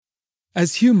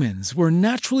As humans, we're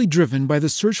naturally driven by the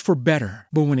search for better.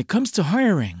 But when it comes to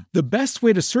hiring, the best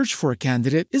way to search for a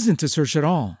candidate isn't to search at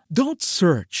all. Don't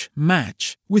search,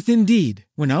 match with Indeed.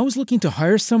 When I was looking to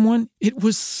hire someone, it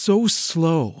was so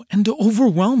slow and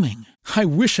overwhelming. I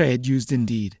wish I had used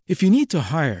Indeed. If you need to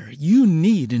hire, you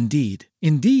need Indeed.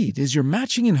 Indeed is your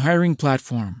matching and hiring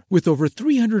platform with over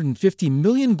 350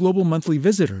 million global monthly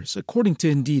visitors, according to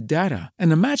Indeed data,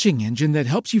 and a matching engine that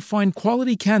helps you find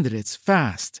quality candidates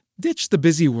fast. Ditch the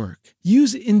busy work.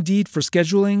 Use Indeed for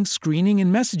scheduling, screening,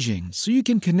 and messaging so you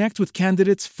can connect with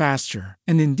candidates faster.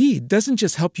 And Indeed doesn't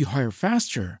just help you hire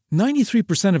faster.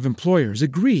 93% of employers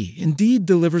agree Indeed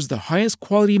delivers the highest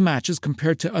quality matches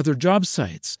compared to other job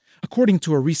sites, according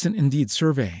to a recent Indeed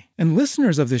survey. And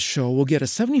listeners of this show will get a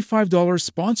 $75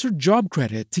 sponsored job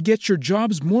credit to get your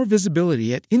jobs more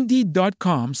visibility at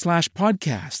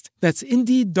Indeed.com/podcast. That's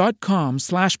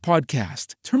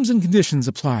Indeed.com/podcast. Terms and conditions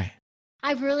apply.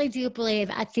 I really do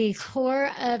believe at the core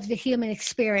of the human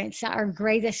experience that our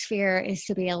greatest fear is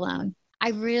to be alone. I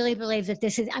really believe that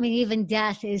this is, even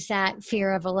death is that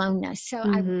fear of aloneness. So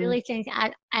I really think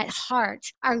at heart,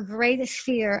 our greatest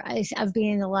fear is of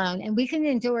being alone. And we can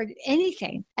endure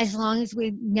anything as long as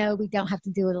we know we don't have to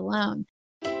do it alone.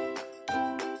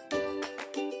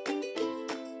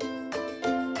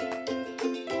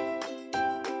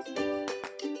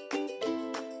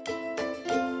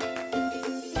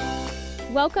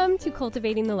 Welcome to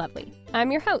Cultivating the Lovely.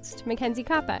 I'm your host, Mackenzie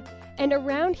Koppa. And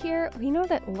around here, we know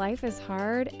that life is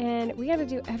hard and we got to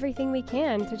do everything we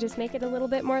can to just make it a little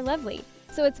bit more lovely.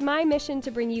 So it's my mission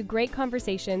to bring you great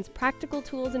conversations, practical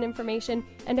tools and information,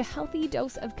 and a healthy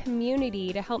dose of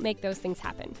community to help make those things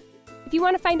happen. If you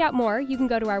want to find out more, you can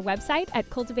go to our website at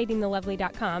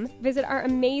cultivatingthelovely.com, visit our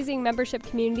amazing membership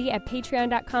community at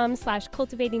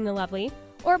patreon.com/cultivatingthelovely,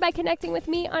 or by connecting with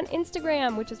me on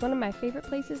Instagram, which is one of my favorite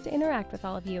places to interact with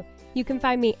all of you. You can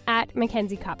find me at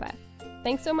Mackenzie Koppa.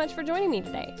 Thanks so much for joining me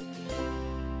today.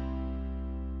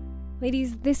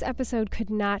 Ladies, this episode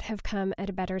could not have come at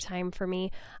a better time for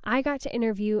me. I got to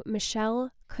interview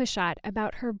Michelle Cushatt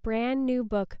about her brand new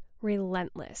book,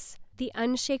 Relentless: The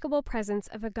Unshakable Presence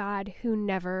of a God Who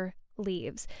Never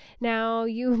Leaves. Now,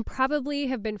 you probably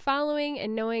have been following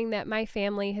and knowing that my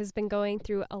family has been going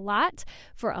through a lot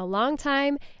for a long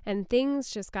time, and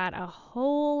things just got a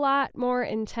whole lot more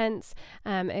intense.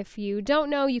 If you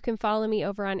don't know, you can follow me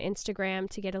over on Instagram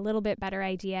to get a little bit better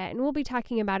idea, and we'll be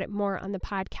talking about it more on the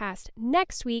podcast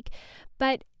next week.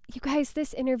 But you guys,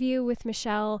 this interview with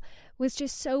Michelle was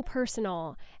just so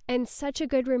personal and such a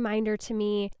good reminder to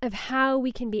me of how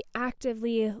we can be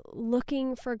actively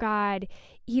looking for God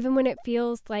even when it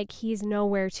feels like He's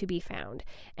nowhere to be found,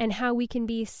 and how we can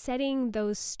be setting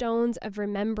those stones of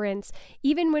remembrance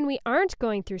even when we aren't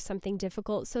going through something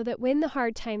difficult, so that when the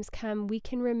hard times come, we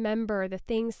can remember the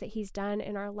things that He's done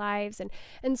in our lives and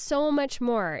so much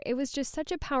more. It was just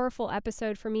such a powerful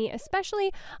episode for me,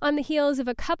 especially on the heels of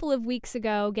a couple of weeks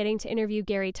ago getting to interview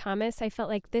Gary Thomas. I felt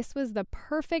like this was the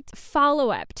perfect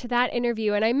follow-up to that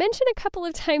interview. And I mentioned a couple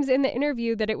of times in the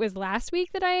interview that it was last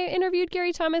week that I interviewed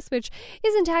Gary Thomas, which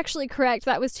isn't actually correct.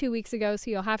 That was 2 weeks ago, so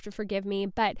you'll have to forgive me.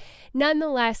 But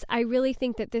nonetheless, I really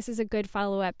think that this is a good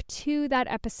follow-up to that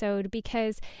episode,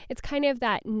 because it's kind of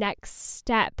that next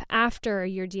step after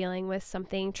you're dealing with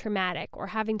something traumatic or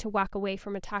having to walk away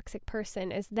from a toxic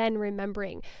person, is then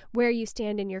remembering where you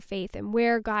stand in your faith and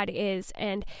where God is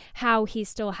and how He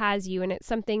still has you. And it's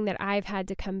something that I've had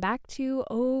to come back to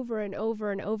over and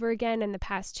over and over again in the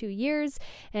past 2 years,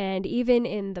 and even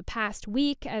in the past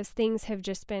week, as things have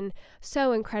just been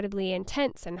so incredibly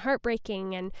intense and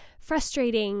heartbreaking and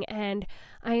frustrating. And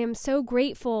I am so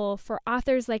grateful for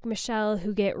authors like Michelle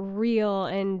who get real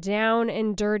and down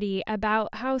and dirty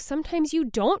about how sometimes you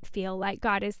don't feel like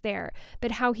God is there,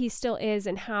 but how He still is,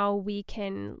 and how we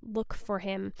can look for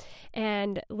Him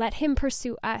and let Him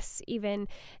pursue us even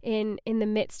in the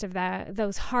midst of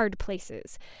those hard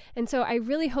places. And so I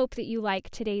really hope that you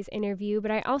like today's interview, but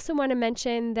I also want to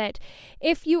mention that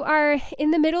if you are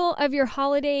in the middle of your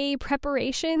holiday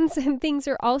preparations and things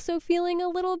are also feeling a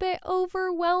little bit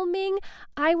overwhelming,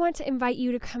 I want to invite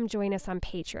you to come join us on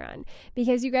Patreon,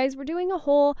 because you guys, we're doing a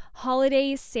whole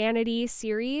holiday sanity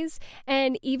series.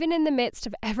 And even in the midst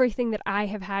of everything that I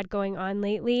have had going on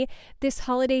lately, this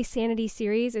holiday sanity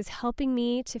series is helping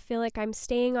me to feel like I'm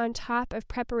staying on top of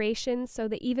preparations, so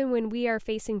that even when we are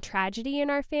facing tragedy in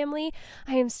our family,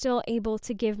 I am still able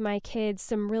to give my kids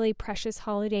some really precious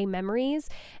holiday memories.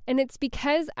 And it's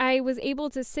because I was able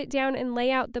to sit down and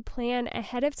lay out the plan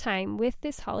ahead of time with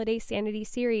this Holiday Sanity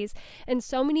series. And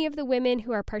so many of the women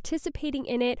who are participating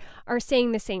in it are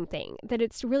saying the same thing, that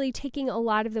it's really taking a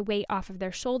lot of the weight off of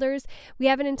their shoulders. We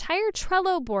have an entire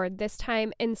Trello board this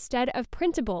time instead of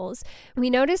printables. We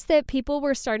noticed that people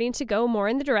were starting to go more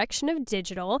in the direction of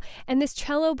digital, and this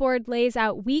Trello board lays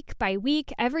out week by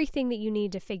week everything that you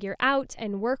need to figure out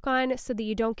and work on so that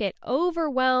you don't get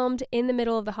overwhelmed in the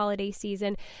middle of the holiday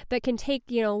season, but can take,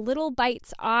 little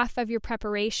bites off of your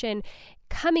preparation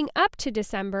coming up to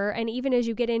December and even as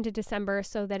you get into December,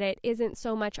 so that it isn't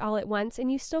so much all at once and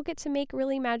you still get to make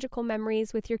really magical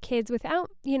memories with your kids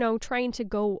without, trying to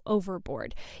go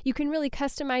overboard. You can really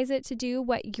customize it to do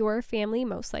what your family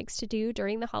most likes to do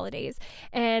during the holidays.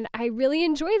 And I really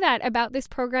enjoy that about this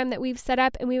program that we've set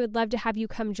up, and we would love to have you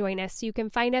come join us. So you can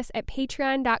find us at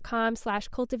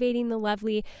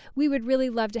patreon.com/cultivatingthelovely. We would really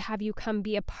love to have you come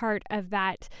be a part of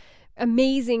that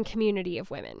amazing community of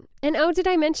women. And did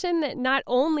I mention that not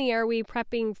only are we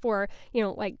prepping for,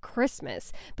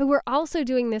 Christmas, but we're also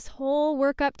doing this whole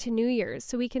work up to New Year's,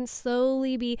 so we can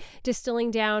slowly be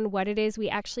distilling down what it is we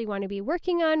actually want to be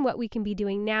working on, what we can be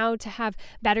doing now to have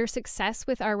better success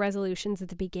with our resolutions at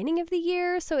the beginning of the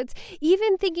year. So it's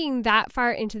even thinking that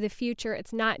far into the future.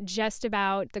 It's not just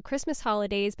about the Christmas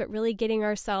holidays, but really getting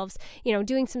ourselves,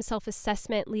 doing some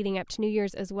self-assessment leading up to New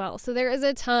Year's as well. So there is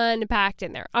a ton packed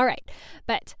in there. All right.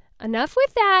 But enough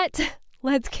with that.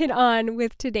 Let's get on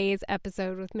with today's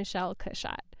episode with Michelle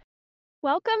Cushatt.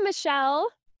 Welcome, Michelle.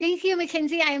 Thank you,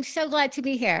 Mackenzie. I am so glad to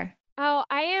be here. Oh,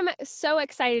 I am so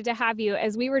excited to have you.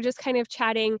 As we were just kind of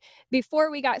chatting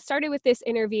before we got started with this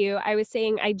interview, I was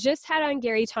saying I just had on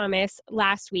Gary Thomas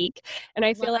last week, and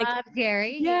I feel like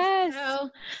Gary. Yes.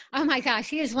 Oh my gosh,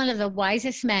 he is one of the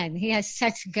wisest men. He has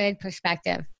such good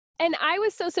perspective. And I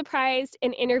was so surprised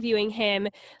in interviewing him,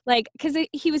 because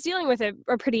he was dealing with a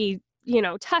pretty,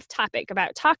 tough topic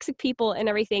about toxic people and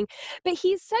everything. But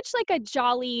he's such a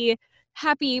jolly,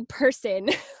 happy person.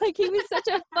 He was such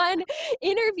a fun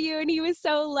interview, and he was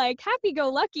so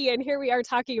happy-go-lucky. And here we are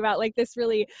talking about this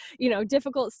really,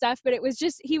 difficult stuff. But it was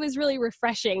he was really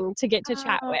refreshing to get to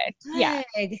chat with. Good,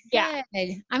 yeah.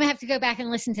 Good. I'm going to have to go back and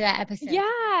listen to that episode.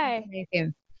 Yeah.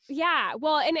 Yeah.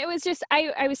 Well, and it was just,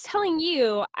 I was telling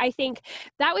you, I think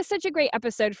that was such a great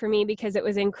episode for me because it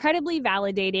was incredibly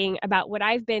validating about what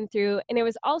I've been through. And it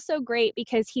was also great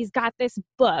because he's got this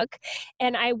book,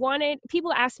 and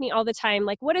people ask me all the time,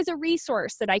 what is a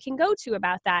resource that I can go to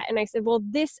about that? And I said, well,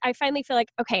 I finally feel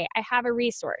okay, I have a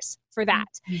resource for that.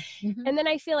 Mm-hmm. And then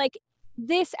I feel like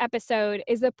this episode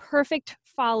is the perfect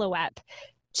follow-up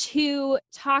to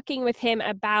talking with him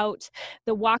about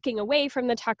the walking away from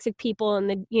the toxic people and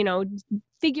the,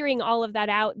 figuring all of that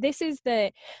out. This is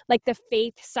the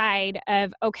faith side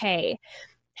of, okay,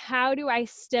 how do I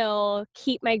still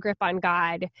keep my grip on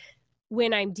God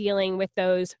when I'm dealing with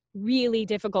those really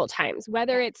difficult times,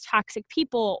 whether it's toxic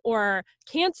people or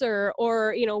cancer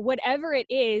or, whatever it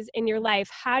is in your life?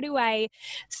 How do I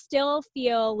still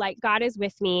feel like God is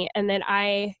with me and that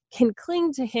I can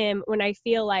cling to him when I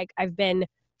feel like I've been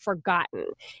forgotten?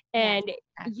 And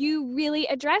you really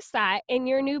address that in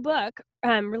your new book,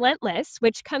 Relentless,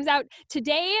 which comes out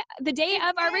today, the day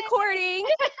of our recording.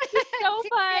 It's so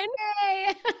fun.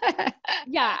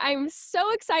 Yeah, I'm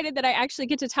so excited that I actually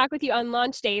get to talk with you on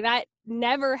launch day. That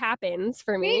never happens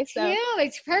for me. Me too.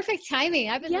 It's perfect timing.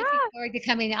 I've been looking forward to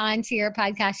coming on to your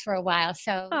podcast for a while.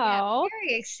 So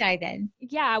very excited.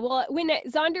 Yeah. Well, when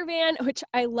Zondervan, which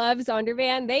I love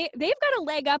Zondervan, they've got a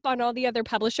leg up on all the other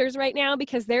publishers right now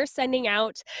because they're sending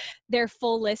out their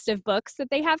full list of books that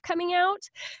they have coming out.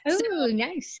 Oh,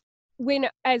 nice. When,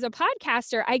 as a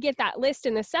podcaster, I get that list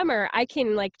in the summer, I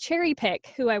can cherry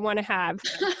pick who I want to have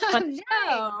on the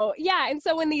show. Yeah. And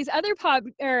so when these other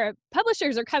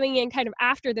publishers are coming in kind of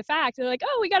after the fact, they're like,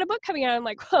 oh, we got a book coming out. I'm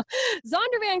like, well,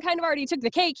 Zondervan kind of already took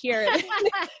the cake here.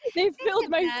 They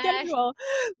filled my schedule.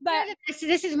 But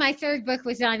this is my third book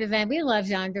with Zondervan. We love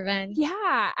Zondervan.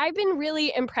 Yeah. I've been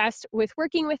really impressed with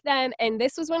working with them. And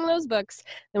this was one of those books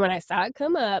that when I saw it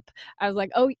come up, I was like,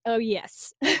 oh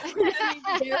yes.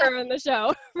 On the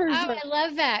show. Sure. I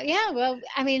love that. Yeah. Well,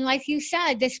 I mean, like you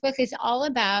said, this book is all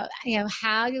about,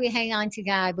 how do we hang on to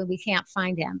God when we can't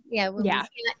find him? When we can't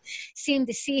seem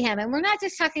to see him. And we're not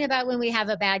just talking about when we have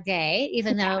a bad day,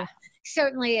 even though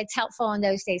certainly it's helpful in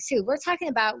those days too. We're talking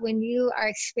about when you are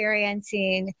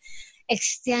experiencing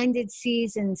extended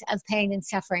seasons of pain and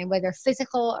suffering, whether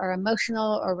physical or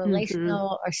emotional or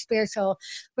relational or spiritual,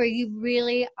 where you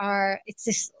really are, it's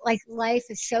just like life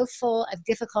is so full of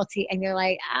difficulty and you're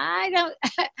like, I don't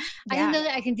know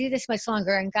that I can do this much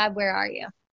longer. And God, where are you?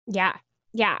 Yeah.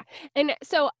 Yeah. And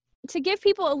so to give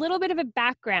people a little bit of a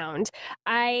background,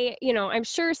 I'm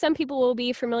sure some people will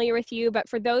be familiar with you, but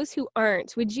for those who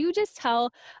aren't, would you just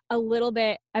tell a little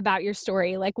bit about your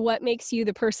story? Like what makes you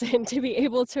the person to be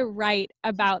able to write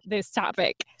about this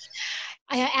topic?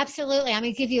 Absolutely. I'm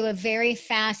going to give you a very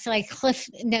fast, like Cliff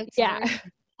Notes. Yeah.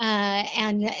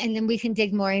 And then we can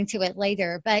dig more into it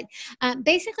later. But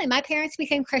basically, my parents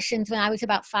became Christians when I was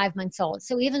about 5 months old.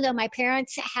 So even though my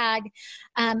parents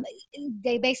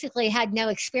they basically had no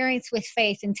experience with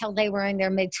faith until they were in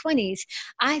their mid-20s,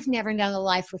 I've never known a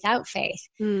life without faith.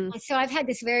 And so I've had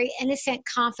this very innocent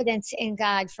confidence in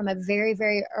God from a very,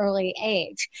 very early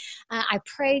age. I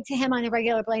prayed to him on a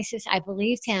regular basis. I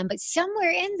believed him. But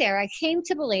somewhere in there, I came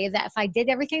to believe that if I did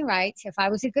everything right, if I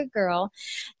was a good girl,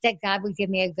 that God would give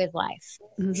me a good life.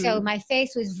 So my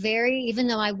faith was even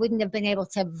though I wouldn't have been able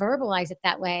to verbalize it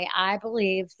that way, I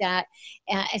believed that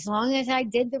as long as I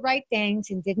did the right things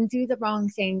and didn't do the wrong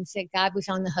things, that God was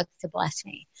on the hook to bless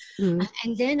me.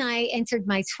 And then I entered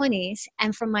my 20s,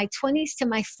 and from my 20s to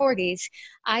my 40s,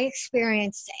 I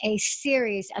experienced a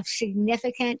series of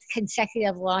significant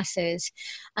consecutive losses.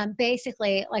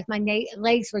 Basically, like my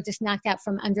legs were just knocked out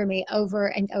from under me over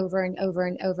and over and over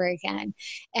and over again.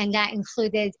 And that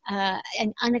included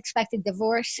an unexpected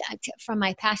divorce from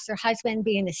my pastor husband,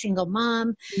 being a single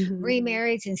mom,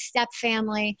 remarriage and step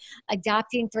family,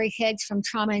 adopting 3 kids from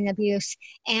trauma and abuse.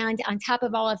 And on top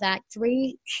of all of that,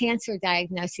 3 cancer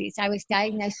diagnoses. I was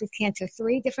diagnosed with cancer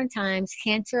 3 different times,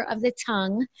 cancer of the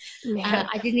tongue.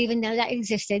 I didn't even know that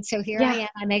existed. So here I am.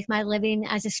 I make my living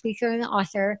as a speaker and an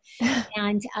author.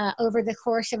 And over the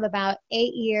course of about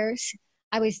 8 years,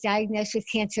 I was diagnosed with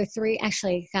cancer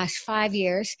 5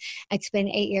 years. It's been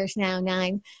 8 years now,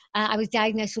 9. I was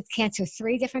diagnosed with cancer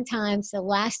 3 different times. The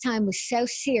last time was so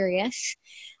serious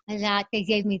that they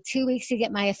gave me 2 weeks to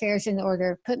get my affairs in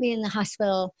order, put me in the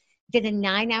hospital, did a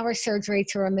 9-hour surgery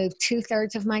to remove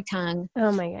 2/3 of my tongue. Oh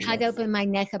my goodness. Cut open my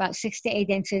neck about 6 to 8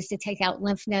 inches to take out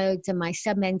lymph nodes and my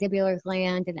submandibular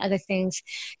gland and other things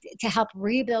to help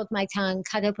rebuild my tongue.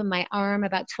 Cut open my arm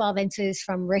about 12 inches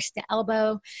from wrist to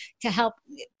elbow to help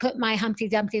put my Humpty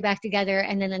Dumpty back together,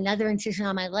 and then another incision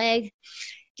on my leg.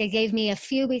 They gave me a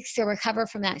few weeks to recover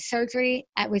from that surgery,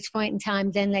 at which point in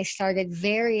time, then they started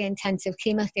very intensive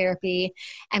chemotherapy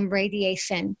and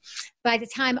radiation. By the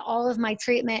time all of my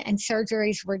treatment and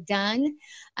surgeries were done,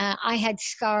 I had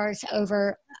scars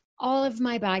over all of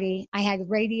my body. I had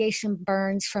radiation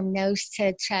burns from nose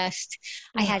to chest.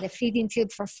 I had a feeding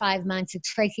tube for 5 months, a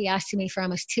tracheostomy for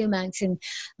almost 2 months, and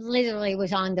literally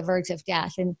was on the verge of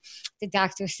death. And the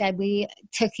doctor said, we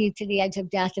took you to the edge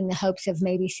of death in the hopes of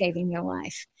maybe saving your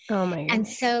life. Oh my goodness. And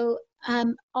so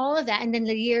all of that, and then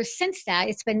the years since that,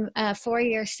 it's been 4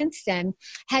 years since then,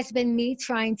 has been me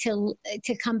trying to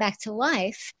come back to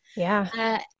life.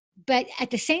 Yeah. But at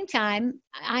the same time,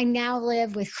 I now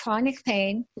live with chronic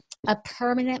pain, a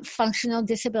permanent functional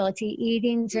disability.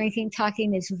 Eating, drinking,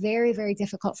 talking is very, very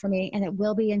difficult for me, and it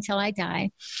will be until I die.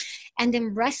 And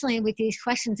then wrestling with these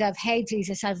questions of, hey,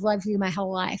 Jesus, I've loved you my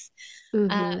whole life.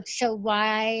 So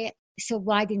why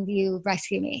didn't you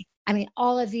rescue me? I mean,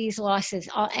 all of these losses,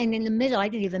 and in the middle, I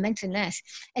didn't even mention this,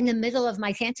 in the middle of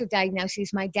my cancer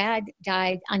diagnosis, my dad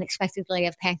died unexpectedly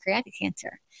of pancreatic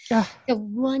cancer. So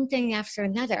one thing after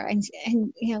another.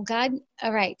 And God,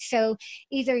 all right, so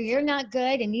either you're not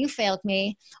good and you failed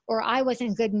me, or I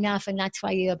wasn't good enough and that's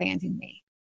why you abandoned me.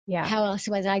 Yeah. How else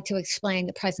was I to explain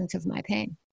the presence of my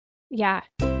pain? Yeah.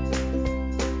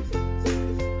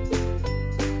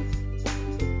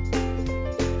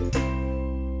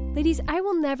 Ladies, I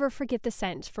will never forget the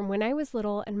scent from when I was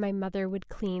little and my mother would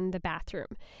clean the bathroom.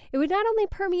 It would not only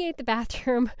permeate the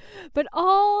bathroom, but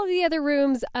all the other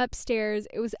rooms upstairs.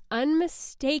 It was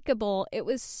unmistakable. It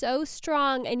was so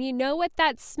strong. And you know what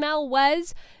that smell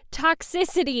was?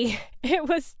 Toxicity. It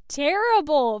was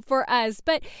terrible for us,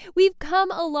 but we've come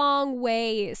a long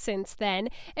way since then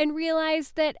and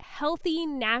realized that healthy,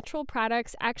 natural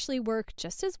products actually work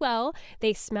just as well.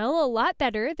 They smell a lot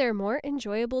better, they're more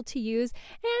enjoyable to use,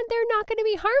 and they're not going to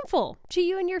be harmful to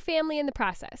you and your family in the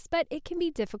process. But it can be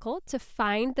difficult to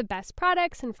find the best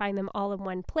products and find them all in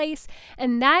one place,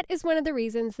 and that is one of the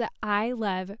reasons that I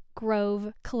love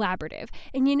Grove Collaborative.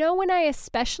 And you know when I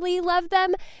especially love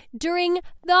them? During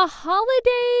the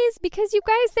holidays, because you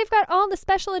guys, they've got all the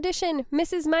special edition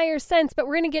Mrs. Meyer's scents, but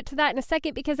we're going to get to that in a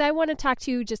second because I want to talk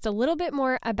to you just a little bit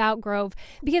more about Grove,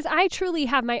 because I truly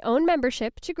have my own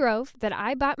membership to Grove that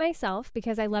I bought myself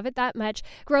because I love it that much.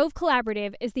 Grove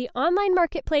Collaborative is the online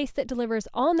marketplace that delivers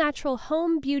all natural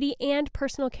home, beauty, and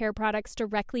personal care products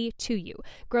directly to you.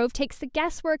 Grove takes the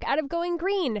guesswork out of going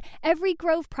green. Every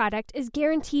Grove product is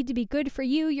guaranteed to be good for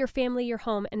you, your family, your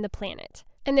home, and the planet.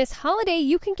 And this holiday,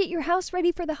 you can get your house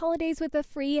ready for the holidays with a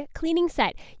free cleaning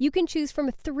set. You can choose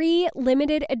from 3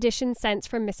 limited edition scents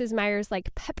from Mrs. Meyer's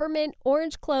like peppermint,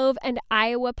 orange clove, and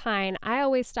Iowa pine. I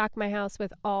always stock my house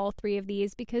with all 3 of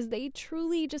these because they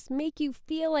truly just make you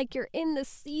feel like you're in the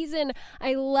season.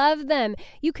 I love them.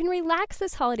 You can relax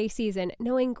this holiday season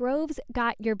knowing Grove's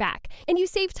got your back. And you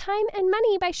save time and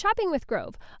money by shopping with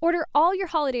Grove. Order all your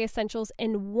holiday essentials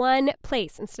in one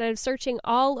place instead of searching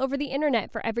all over the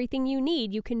internet for everything you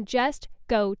need. You can just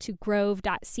go to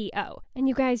grove.co. And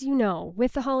you guys, you know,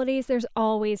 with the holidays, there's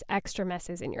always extra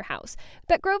messes in your house.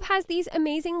 But Grove has these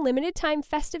amazing limited time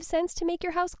festive scents to make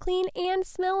your house clean and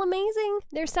smell amazing.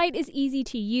 Their site is easy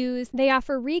to use. They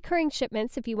offer recurring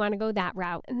shipments if you want to go that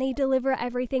route, and they deliver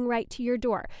everything right to your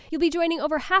door. You'll be joining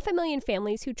over 500,000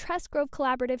 families who trust Grove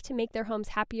Collaborative to make their homes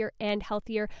happier and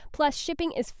healthier. Plus,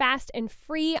 shipping is fast and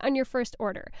free on your first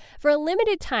order. For a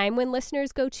limited time, when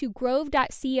listeners go to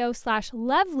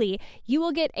grove.co/lovely, you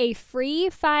will get a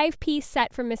free 5-piece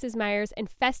set from Mrs. Meyer's and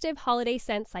festive holiday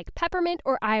scents like peppermint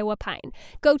or Iowa pine.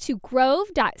 Go to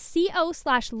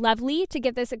grove.co/lovely to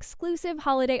get this exclusive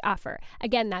holiday offer.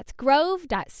 Again, that's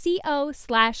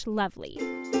grove.co/lovely.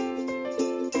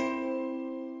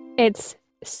 It's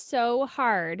so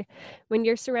hard when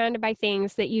you're surrounded by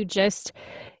things that you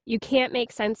can't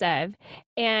make sense of.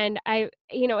 And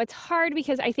it's hard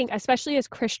because I think, especially as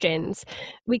Christians,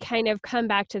 we kind of come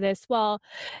back to this. Well,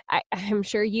 I'm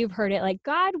sure you've heard it, like,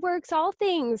 God works all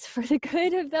things for the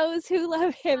good of those who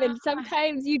love him. And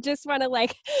sometimes you just want to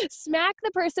like smack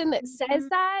the person that says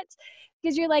that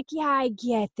because you're like, yeah, I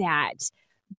get that.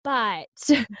 But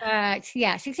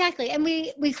yes, exactly. And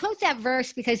we quote that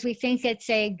verse because we think it's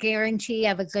a guarantee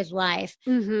of a good life.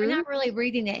 We're not really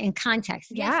reading it in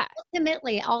context. Yeah. Yes,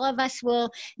 ultimately, all of us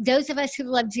those of us who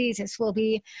love Jesus will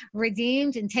be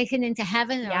redeemed and taken into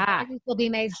heaven. And our bodies will be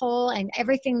made whole, and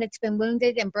everything that's been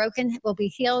wounded and broken will be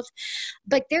healed.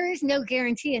 But there is no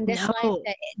guarantee in this life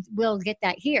that we'll get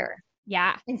that here.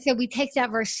 Yeah. And so we take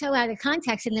that verse so out of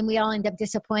context, and then we all end up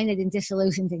disappointed and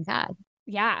disillusioned in God.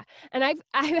 Yeah. And I've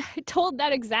told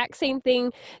that exact same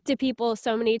thing to people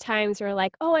so many times who are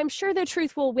like, oh, I'm sure the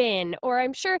truth will win, or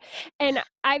I'm sure. And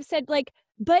I've said like,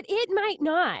 but it might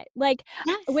not. Like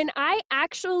when I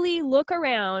actually look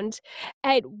around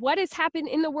at what has happened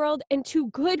in the world and to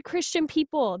good Christian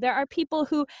people, there are people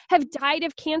who have died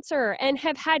of cancer and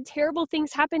have had terrible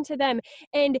things happen to them.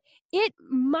 And it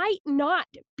might not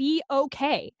be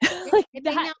okay. Like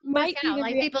that might be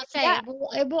like people say,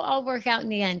 it will all work out in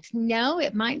the end. No,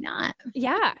 it might not.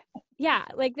 Yeah. Yeah.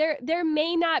 Like there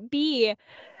may not be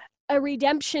a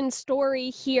redemption story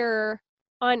here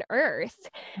on earth.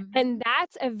 And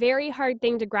that's a very hard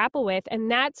thing to grapple with.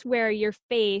 And that's where your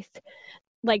faith,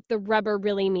 like the rubber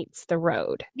really meets the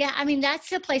road. Yeah. I mean, that's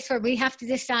the place where we have to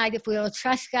decide if we will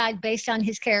trust God based on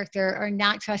his character or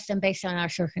not trust him based on our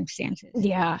circumstances.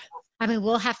 Yeah. I mean,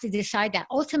 we'll have to decide that.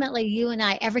 Ultimately, you and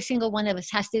I, every single one of us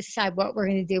has to decide what we're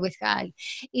going to do with God,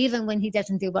 even when he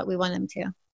doesn't do what we want him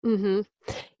to. Mm-hmm.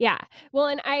 Yeah. Well,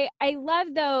 and I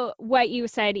love though what you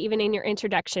said, even in your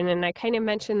introduction, and I kind of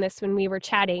mentioned this when we were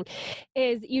chatting,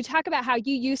 is you talk about how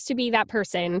you used to be that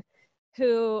person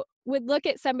who would look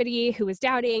at somebody who was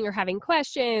doubting or having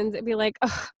questions and be like,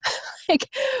 oh, like,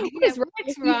 what's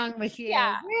wrong with you?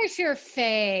 Yeah. Where's your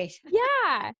faith?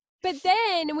 Yeah. But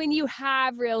then when you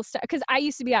have real stuff, because I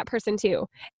used to be that person too.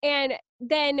 And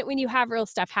then when you have real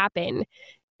stuff happen,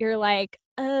 you're like,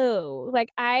 oh, like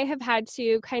I have had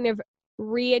to kind of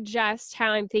readjust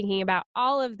how I'm thinking about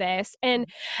all of this. And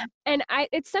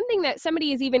it's something that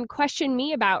somebody has even questioned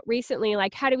me about recently,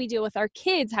 like, how do we deal with our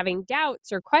kids having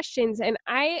doubts or questions? And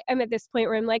I am at this point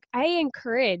where I'm like, I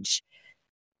encourage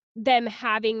them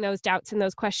having those doubts and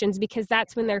those questions because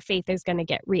that's when their faith is going to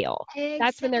get real. Exactly.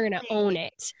 That's when they're going to own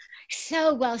it.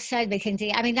 So well said,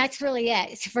 Mackenzie. I mean, that's really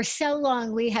it. For so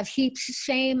long, we have heaped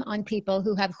shame on people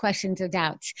who have questions or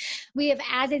doubts. We have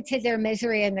added to their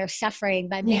misery and their suffering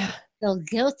by making them feel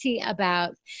guilty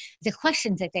about the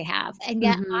questions that they have. And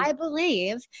yet I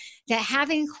believe that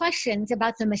having questions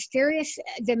about the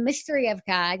mystery of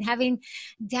God, having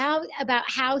doubt about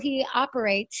how he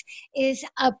operates is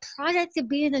a product of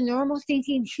being a normal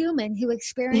thinking human who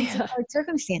experiences hard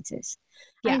circumstances.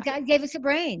 I mean, God gave us a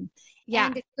brain. Yeah.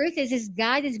 And the truth is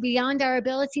God is beyond our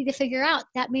ability to figure out.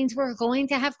 That means we're going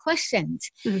to have questions.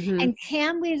 And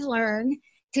can we learn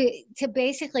to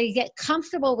basically get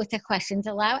comfortable with the questions,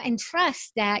 allow and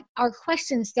trust that our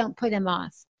questions don't put him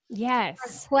off. Yes.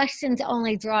 Our questions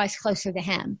only draw us closer to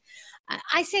him.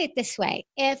 I say it this way.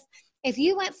 If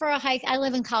you went for a hike, I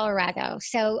live in Colorado,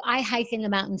 so I hike in the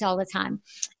mountains all the time.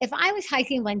 If I was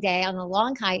hiking one day on a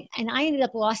long hike and I ended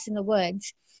up lost in the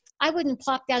woods, I wouldn't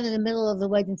plop down in the middle of the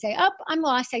woods and say, oh, I'm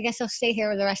lost. I guess I'll stay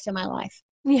here the rest of my life.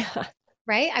 Yeah.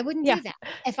 Right? I wouldn't do that.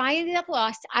 If I ended up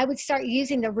lost, I would start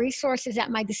using the resources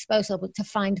at my disposal to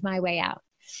find my way out.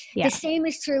 Yeah. The same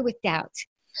is true with doubt.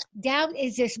 Doubt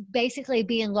is just basically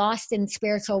being lost in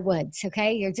spiritual woods,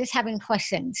 okay? You're just having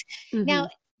questions. Now,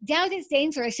 doubt is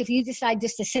dangerous if you decide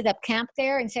just to sit up camp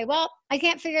there and say, well, I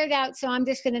can't figure it out, so I'm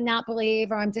just going to not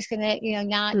believe, or I'm just going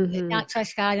to, not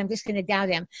trust God. I'm just going to doubt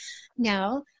him.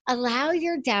 No, allow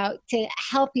your doubt to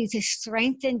help you to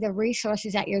strengthen the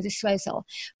resources at your disposal.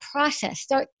 Process,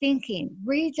 start thinking,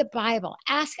 read the Bible,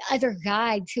 ask other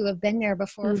guides who have been there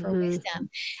before for wisdom.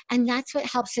 And that's what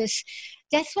helps us.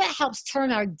 That's what helps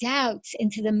turn our doubts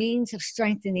into the means of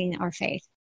strengthening our faith.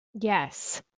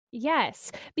 Yes.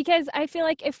 Yes, because I feel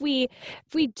like if we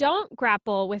don't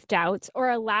grapple with doubts or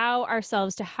allow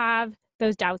ourselves to have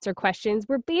those doubts or questions,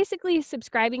 we're basically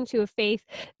subscribing to a faith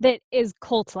that is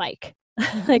cult-like.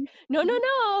 Like, no,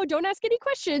 don't ask any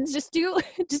questions. Just do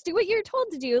what you're told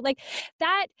to do. Like,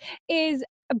 that is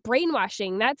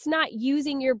brainwashing. That's not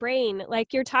using your brain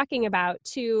like you're talking about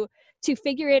to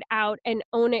figure it out and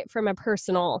own it from a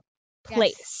personal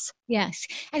place. Yes.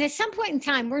 And at some point in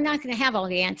time, we're not going to have all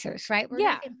the answers, right? We're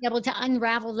not going to be able to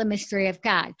unravel the mystery of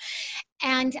God.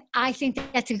 And I think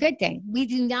that's a good thing. We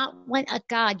do not want a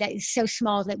God that is so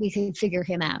small that we can figure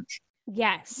him out.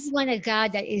 Yes. We want a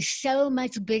God that is so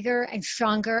much bigger and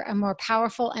stronger and more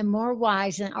powerful and more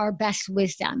wise than our best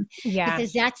wisdom. Yeah.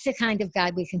 Because that's the kind of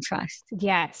God we can trust.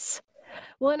 Yes.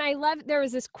 Well, and I love, there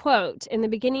was this quote in the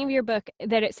beginning of your book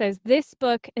that it says, this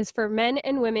book is for men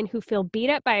and women who feel beat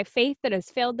up by a faith that has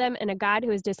failed them and a God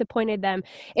who has disappointed them.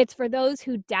 It's for those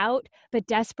who doubt but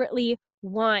desperately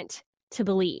want to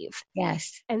believe.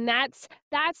 Yes. And that's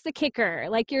the kicker.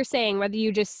 Like you're saying, whether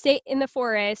you just sit in the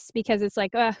forest because it's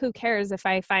like, who cares if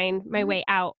I find my way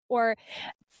out, or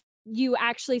you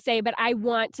actually say, but I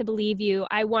want to believe you.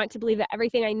 I want to believe that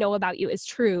everything I know about you is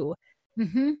true.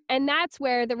 And that's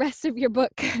where the rest of your book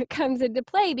comes into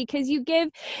play, because you give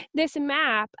this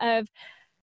map of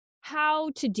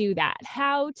how to do that,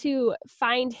 how to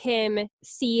find him,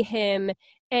 see him.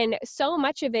 And so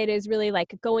much of it is really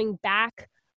like going back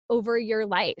over your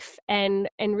life and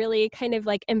really kind of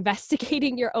like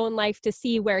investigating your own life to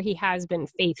see where he has been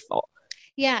faithful.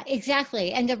 Yeah,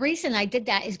 exactly. And the reason I did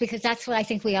that is because that's what I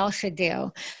think we all should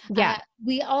do. Yeah.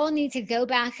 We all need to go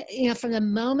back, from the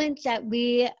moment that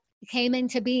we came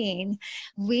into being,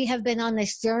 we have been on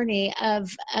this journey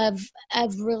of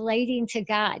relating to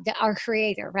God, our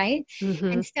creator, right?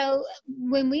 And so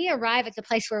when we arrive at the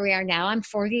place where we are now, I'm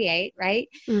 48, right?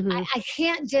 I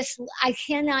can't just look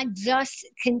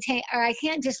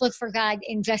for God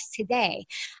in just today.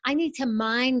 I need to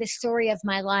mine the story of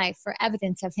my life for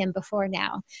evidence of him before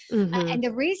now. And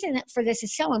the reason for this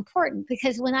is so important,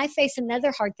 because when I face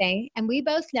another hard thing, and we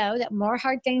both know that more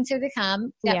hard things are to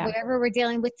come, that whatever we're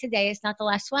dealing with today is not the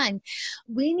last one,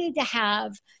 we need to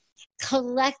have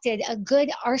collected a good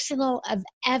arsenal of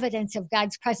evidence of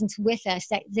God's presence with us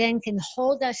that then can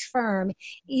hold us firm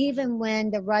even when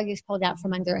the rug is pulled out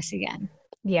from under us again.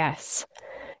 Yes.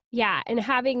 Yeah. And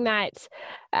having that,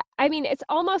 I mean, it's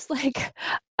almost like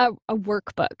a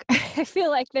workbook. I feel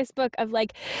like this book of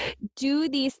like, do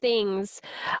these things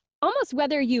almost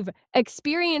whether you've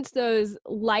experienced those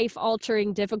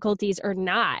life-altering difficulties or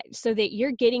not, so that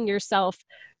you're getting yourself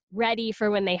ready for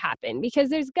when they happen, because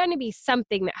there's going to be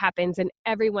something that happens in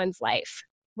everyone's life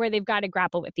where they've got to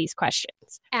grapple with these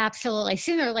questions. Absolutely.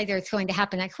 Sooner or later, it's going to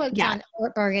happen. I quote John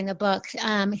Ortberg in the book.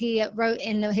 He wrote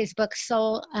in his book,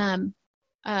 Soul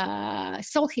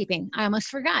Keeping. I almost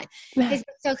forgot. His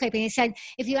book, Soul Keeping. He said,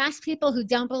 if you ask people who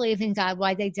don't believe in God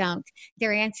why they don't,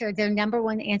 their number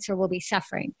one answer will be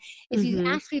suffering. If you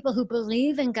ask people who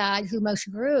believe in God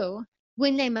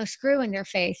when they most grew in their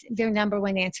faith, their number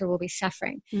one answer will be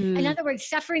suffering. In other words,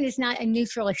 suffering is not a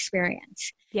neutral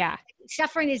experience. Yeah.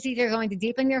 Suffering is either going to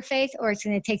deepen your faith or it's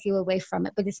going to take you away from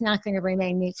it, but it's not going to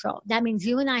remain neutral. That means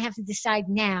you and I have to decide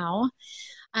now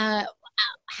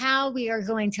how we are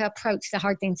going to approach the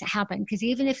hard things that happen. Because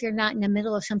even if you're not in the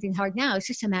middle of something hard now, it's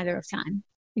just a matter of time.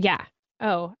 Yeah.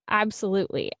 Oh,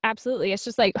 absolutely. Absolutely. It's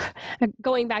just like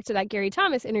going back to that Gary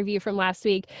Thomas interview from last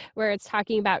week where it's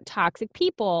talking about toxic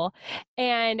people.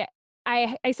 And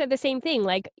I said the same thing.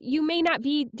 Like, you may not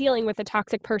be dealing with a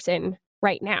toxic person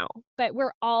right now, but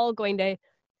we're all going to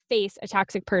face a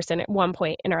toxic person at one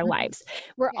point in our lives.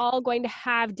 We're all going to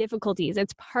have difficulties.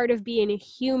 It's part of being a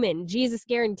human. Jesus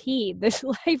guaranteed this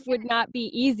life would not be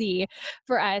easy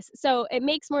for us. So it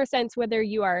makes more sense whether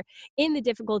you are in the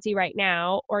difficulty right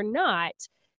now or not,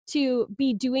 to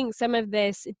be doing some of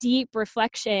this deep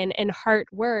reflection and heart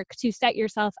work to set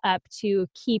yourself up to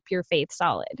keep your faith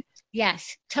solid.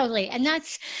 Yes, totally. And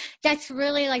that's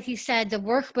really, like you said, the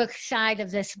workbook side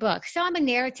of this book. So I'm a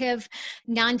narrative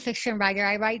nonfiction writer.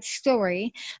 I write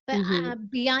story, but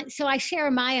beyond, so I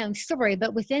share my own story,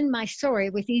 but within my story,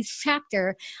 with each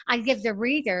chapter, I give the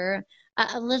reader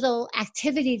a little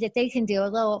activity that they can do, a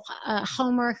little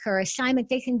homework or assignment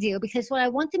they can do, because what I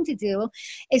want them to do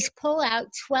is pull out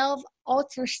 12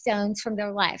 altar stones from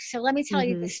their life. So let me tell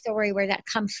you the story where that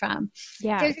comes from.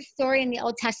 Yeah. There's a story in the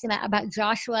Old Testament about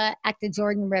Joshua at the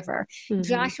Jordan River.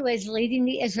 Joshua is leading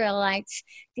the Israelites.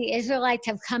 The Israelites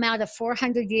have come out of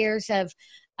 400 years of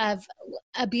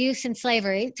abuse and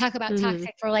slavery. Talk about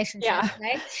toxic relationships,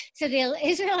 right? So the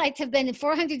Israelites have been in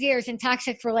 400 years in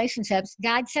toxic relationships.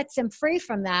 God sets them free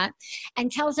from that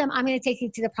and tells them, I'm going to take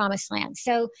you to the promised land.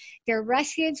 So they're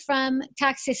rescued from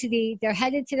toxicity. They're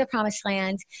headed to the promised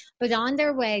land, but on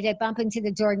their way, they bump into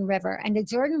the Jordan River. And the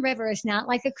Jordan River is not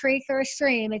like a creek or a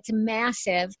stream. It's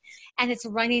massive, and it's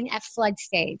running at flood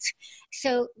stage.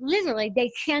 So literally, they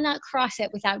cannot cross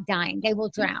it without dying. They will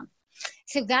drown.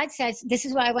 So God says, this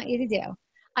is what I want you to do.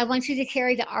 I want you to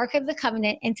carry the Ark of the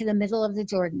Covenant into the middle of the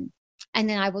Jordan, and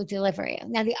then I will deliver you.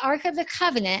 Now, the Ark of the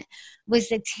Covenant was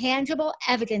the tangible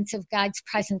evidence of God's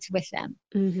presence with them.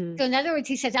 So in other words,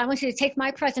 he says, I want you to take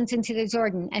my presence into the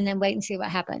Jordan and then wait and see what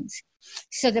happens.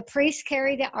 So the priests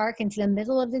carry the Ark into the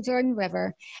middle of the Jordan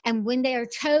River, and when their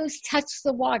toes touched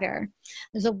the water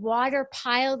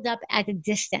piled up at a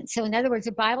distance. So in other words,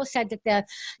 the Bible said that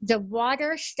the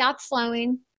water stopped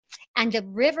flowing, and the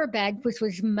riverbed, which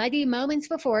was muddy moments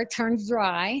before, turned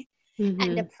dry.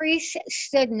 And the priest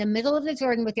stood in the middle of the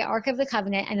Jordan with the Ark of the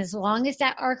Covenant. And as long as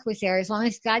that Ark was there, as long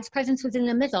as God's presence was in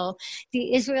the middle,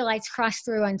 the Israelites crossed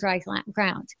through on dry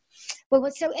ground. But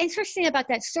what's so interesting about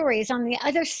that story is on the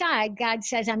other side, God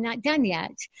says, I'm not done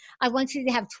yet. I want you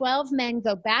to have 12 men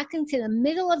go back into the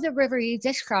middle of the river you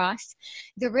just crossed,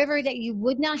 the river that you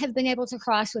would not have been able to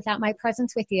cross without my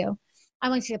presence with you. I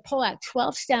want you to pull out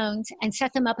 12 stones and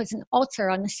set them up as an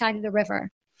altar on the side of the river.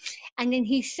 And then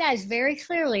he says very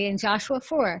clearly in Joshua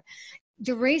 4,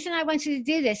 the reason I want you to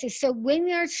do this is so when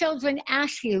your children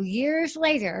ask you years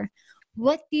later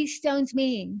what these stones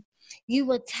mean, you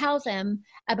will tell them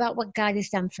about what God has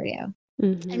done for you.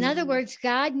 In other words,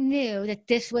 God knew that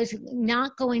this was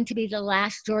not going to be the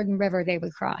last Jordan River they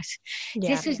would cross.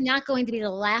 This was not going to be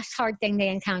the last hard thing they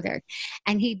encountered.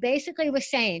 And he basically was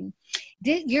saying,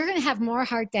 you're going to have more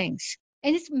hard things.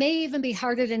 And it may even be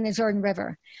harder than the Jordan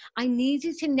River. I need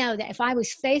you to know that if I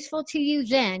was faithful to you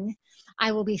then,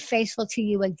 I will be faithful to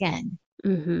you again.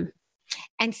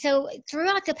 And so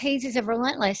throughout the pages of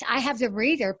Relentless, I have the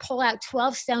reader pull out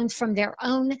 12 stones from their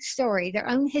own story, their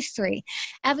own history,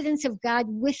 evidence of God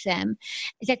with them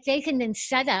that they can then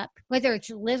set up, whether it's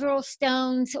literal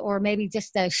stones or maybe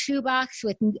just a shoebox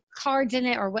with cards in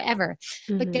it or whatever.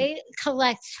 But they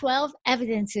collect 12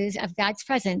 evidences of God's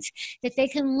presence that they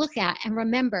can look at and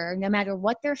remember, no matter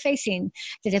what they're facing,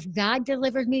 that if God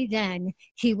delivered me then,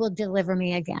 he will deliver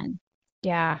me again.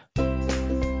 Yeah.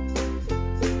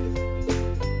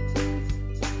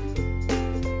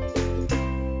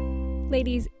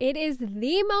 Ladies, it is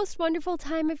the most wonderful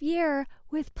time of year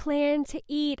with Plan to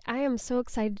Eat. I am so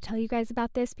excited to tell you guys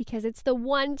about this because it's the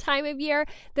one time of year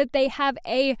that they have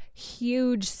a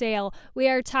huge sale. We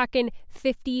are talking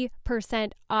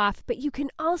 50% off, but you can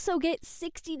also get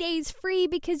 60 days free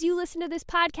because you listen to this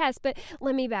podcast. But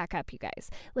let me back up, you guys.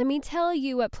 Let me tell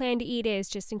you what Plan to Eat is,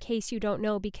 just in case you don't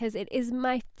know, because it is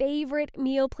my favorite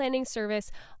meal planning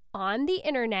service on the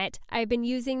internet. I've been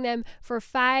using them for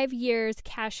 5 years,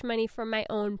 cash money from my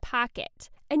own pocket.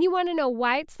 And you want to know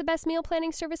why it's the best meal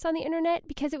planning service on the internet?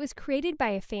 Because it was created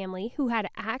by a family who had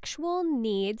actual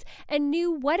needs and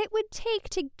knew what it would take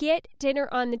to get dinner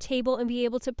on the table and be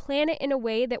able to plan it in a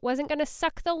way that wasn't going to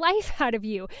suck the life out of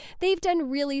you. They've done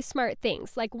really smart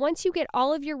things. Like once you get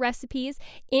all of your recipes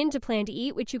into Plan to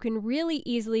Eat, which you can really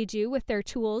easily do with their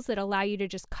tools that allow you to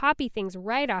just copy things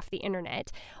right off the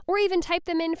internet, or even type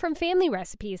them in from family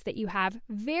recipes that you have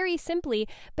very simply,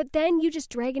 but then you just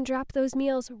drag and drop those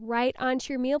meals right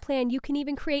onto your meal plan, you can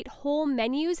even create whole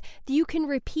menus that you can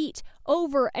repeat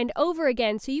over and over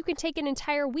again. So you can take an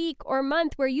entire week or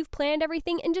month where you've planned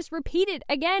everything and just repeat it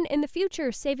again in the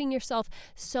future, saving yourself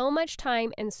so much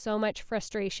time and so much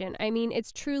frustration. I mean,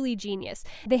 it's truly genius.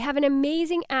 They have an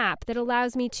amazing app that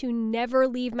allows me to never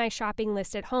leave my shopping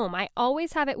list at home. I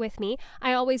always have it with me.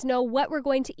 I always know what we're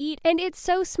going to eat. And it's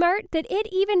so smart that it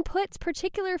even puts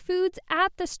particular foods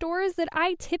at the stores that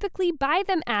I typically buy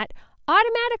them at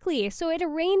automatically. So it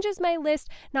arranges my list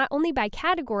not only by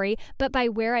category, but by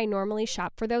where I normally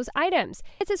shop for those items.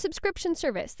 It's a subscription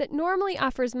service that normally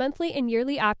offers monthly and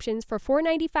yearly options for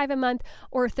 $4.95 a month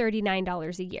or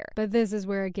 $39 a year. But this is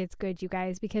where it gets good, you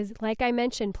guys, because like I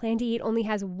mentioned, Plan to Eat only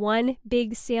has one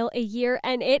big sale a year,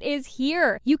 and it is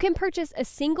here. You can purchase a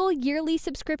single yearly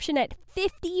subscription at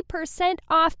 50%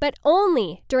 off, but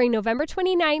only during November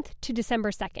 29th to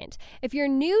December 2nd. If you're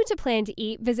new to Plan to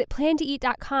Eat, visit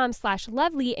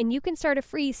plantoeat.com/lovely and you can start a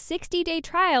free 60-day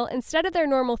trial instead of their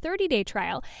normal 30-day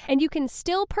trial. And you can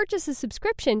still purchase a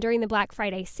subscription during the Black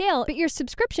Friday sale, but your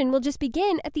subscription will just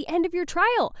begin at the end of your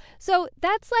trial. So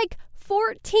that's like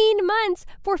 14 months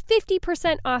for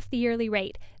 50% off the yearly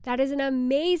rate. That is an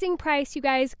amazing price, you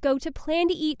guys. Go to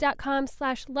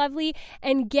plantoeat.com/lovely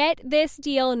and get this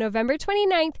deal November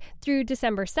 29th through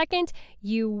December 2nd.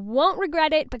 You won't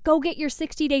regret it, but go get your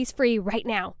 60 days free right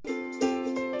now.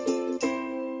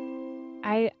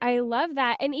 I love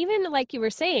that. And even like you were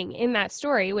saying in that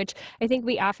story, which I think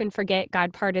we often forget,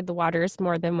 God parted the waters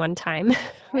more than one time.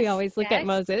 We always look at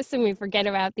Moses and we forget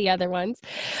about the other ones.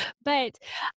 But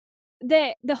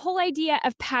the whole idea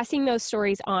of passing those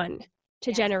stories on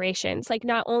to generations, like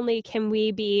not only can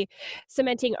we be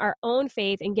cementing our own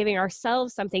faith and giving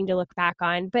ourselves something to look back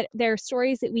on, but there are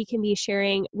stories that we can be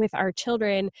sharing with our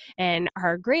children and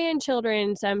our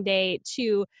grandchildren someday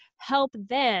to help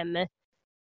them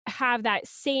have that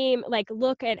same, like,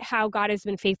 look at how God has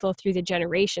been faithful through the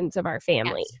generations of our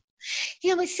family. Yes.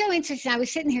 You know, it's so interesting. I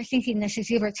was sitting here thinking this as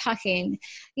you were talking,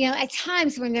 you know, at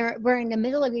times when we're in the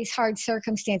middle of these hard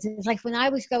circumstances, like when I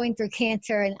was going through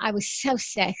cancer and I was so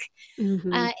sick.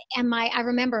 And I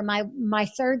remember my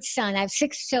third son, I have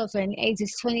 6 children,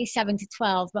 ages 27 to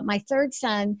 12, but my third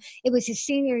son, it was his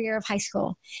senior year of high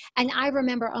school. And I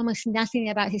remember almost nothing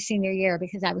about his senior year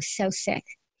because I was so sick.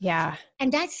 Yeah.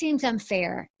 And that seems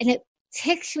unfair. And it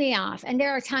ticks me off. And there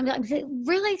are times I'm like,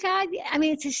 really, God? I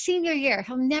mean, it's his senior year.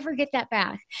 He'll never get that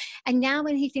back. And now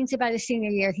when he thinks about his senior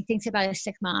year, he thinks about a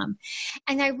sick mom.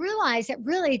 And I realized that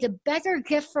really the better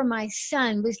gift for my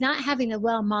son was not having a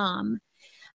well mom,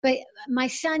 but my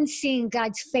son seeing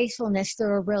God's faithfulness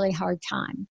through a really hard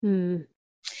time.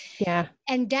 Yeah.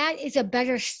 And that is a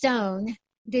better stone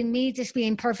than me just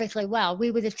being perfectly well.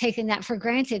 We would have taken that for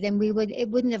granted and it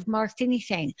wouldn't have marked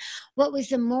anything. What was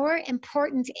the more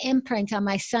important imprint on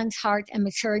my son's heart and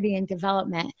maturity and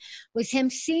development was him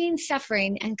seeing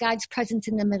suffering and God's presence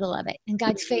in the middle of it and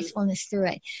God's faithfulness through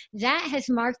it. That has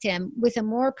marked him with a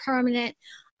more permanent,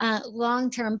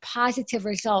 long-term positive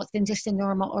result than just a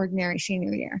normal, ordinary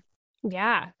senior year.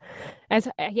 Yeah. As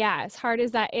hard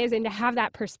as that is, and to have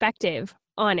that perspective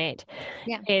on it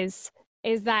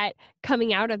is that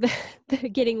coming out of the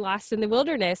getting lost in the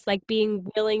wilderness, like being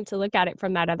willing to look at it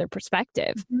from that other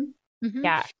perspective.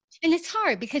 Yeah. And it's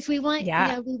hard because we want,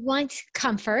 we want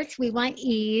comfort, we want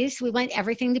ease, we want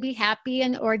everything to be happy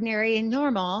and ordinary and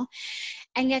normal.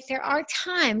 And yet there are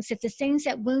times that the things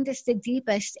that wound us the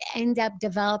deepest end up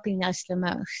developing us the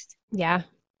most. Yeah.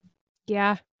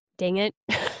 Yeah. Dang it.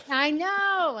 I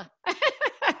know.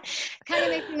 Kind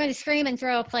of makes me want to scream and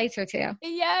throw a plate or two.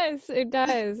 Yes, it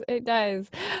does. It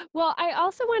does. Well, I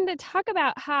also wanted to talk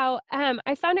about how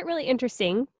I found it really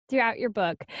interesting throughout your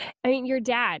book. I mean, your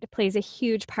dad plays a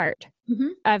huge part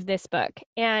of this book.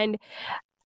 And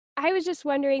I was just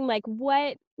wondering, like,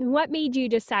 what made you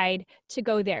decide to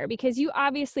go there? Because you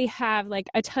obviously have like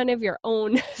a ton of your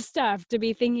own stuff to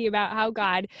be thinking about how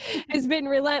God has been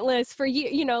relentless for you.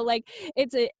 You know, like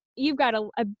you've got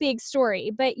a big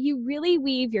story, but you really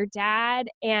weave your dad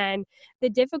and the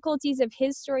difficulties of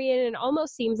his story in, and it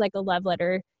almost seems like a love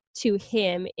letter to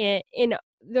him in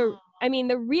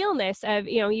the realness of,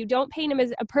 you know, you don't paint him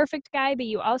as a perfect guy, but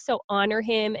you also honor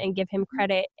him and give him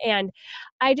credit. And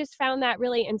I just found that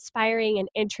really inspiring and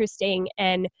interesting,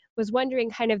 and was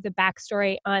wondering kind of the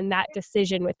backstory on that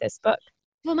decision with this book.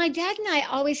 Well, my dad and I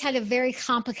always had a very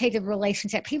complicated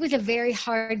relationship. He was a very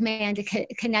hard man to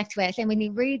connect with. And when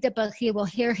you read the book, you will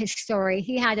hear his story.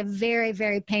 He had a very,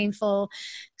 very painful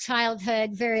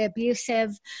childhood, very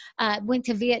abusive, went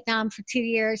to Vietnam for 2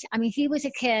 years. I mean, he was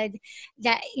a kid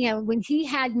that, you know, when he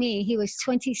had me, he was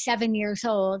 27 years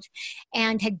old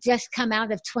and had just come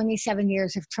out of 27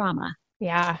 years of trauma.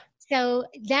 Yeah. So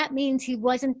that means he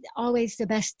wasn't always the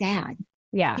best dad.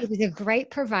 Yeah. He was a great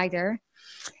provider.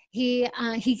 A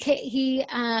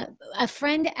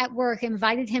friend at work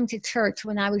invited him to church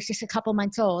when I was just a couple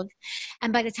months old.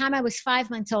 And by the time I was 5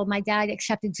 months old, my dad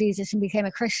accepted Jesus and became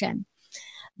a Christian.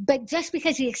 But just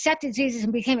because he accepted Jesus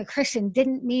and became a Christian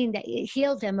didn't mean that it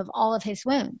healed him of all of his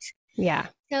wounds. Yeah.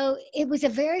 So it was a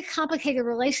very complicated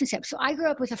relationship. So I grew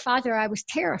up with a father I was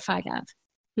terrified of.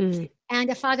 And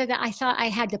a father that I thought I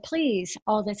had to please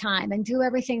all the time and do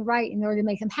everything right in order to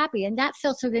make him happy. And that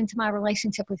filtered into my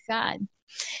relationship with God.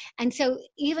 And so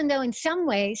even though in some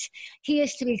ways he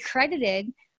is to be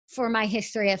credited for my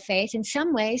history of faith, in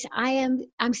some ways I'm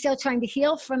still trying to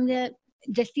heal from the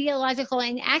theological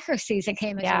inaccuracies that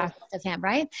came as a result of him,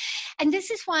 right? And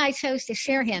this is why I chose to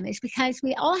share him, is because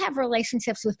we all have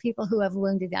relationships with people who have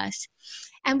wounded us.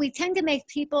 And we tend to make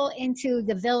people into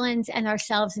the villains and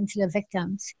ourselves into the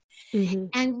victims. Mm-hmm.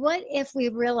 And what if we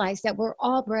realize that we're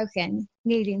all broken,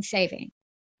 needing saving?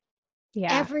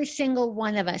 Yeah. Every single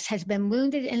one of us has been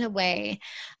wounded in a way,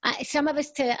 some of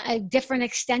us to a different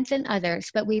extent than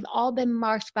others, but we've all been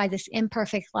marked by this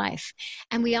imperfect life.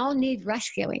 And we all need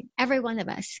rescuing, every one of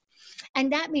us.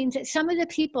 And that means that some of the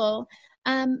people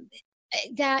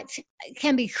that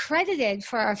can be credited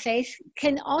for our faith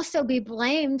can also be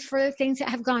blamed for things that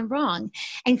have gone wrong.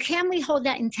 And can we hold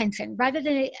that intention? Rather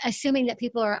than assuming that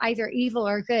people are either evil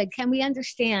or good, can we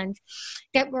understand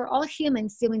that we're all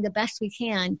humans doing the best we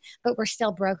can, but we're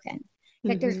still broken?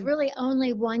 That there's really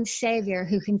only one Savior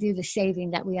who can do the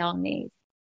saving that we all need.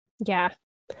 Yeah.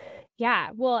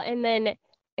 Yeah. Well, and then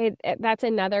that's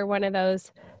another one of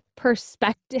those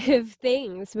perspective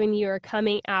things when you're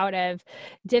coming out of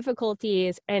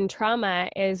difficulties and trauma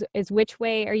is which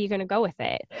way are you going to go with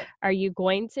it? Are you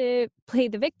going to play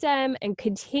the victim and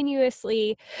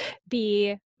continuously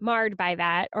be marred by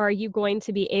that? Or are you going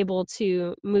to be able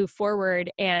to move forward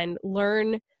and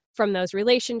learn from those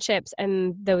relationships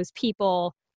and those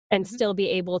people and still be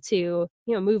able to,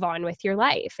 move on with your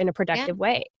life in a productive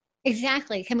way?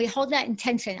 Exactly. Can we hold that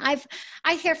intention?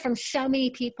 I hear from so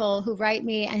many people who write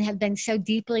me and have been so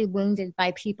deeply wounded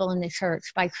by people in the church,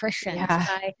 by Christians,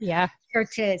 by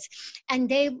churches, and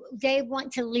they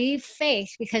want to leave faith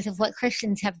because of what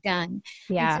Christians have done.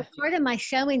 Yeah. And so part of my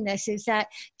showing this is that,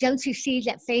 don't you see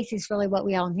that faith is really what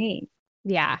we all need?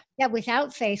 Yeah. That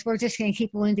without faith, we're just going to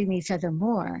keep wounding each other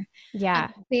more. Yeah.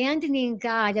 Abandoning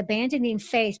God, abandoning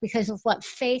faith because of what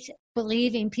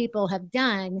faith-believing people have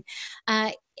done,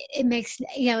 it makes,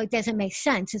 it doesn't make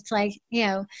sense. It's like,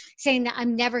 saying that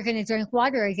I'm never going to drink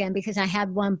water again because I had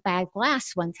one bad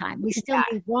glass one time. We still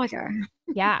need water.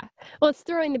 Yeah. Well, it's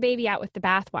throwing the baby out with the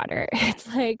bathwater. It's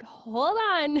like, hold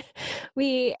on.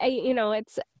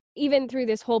 It's even through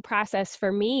this whole process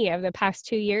for me of the past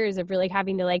 2 years of really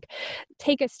having to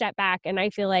take a step back and I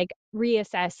feel like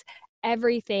reassess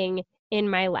everything in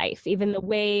my life, even the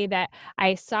way that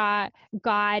I saw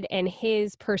God and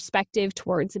his perspective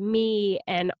towards me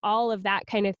and all of that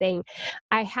kind of thing.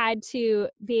 I had to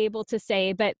be able to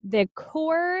say, but the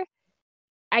core,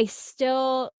 I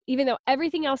still, even though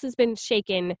everything else has been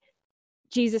shaken,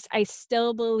 Jesus, I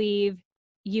still believe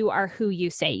you are who you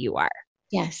say you are.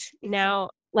 Yes. Now,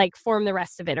 form the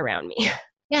rest of it around me.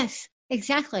 Yes.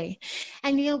 Exactly.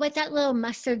 And you know what? That little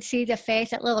mustard seed of faith,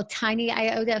 that little tiny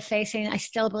iota of faith saying, I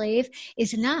still believe,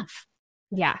 is enough.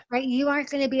 Yeah. Right? You aren't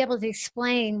going to be able to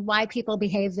explain why people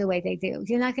behave the way they do.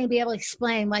 You're not going to be able to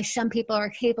explain why some people are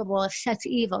capable of such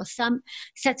evil,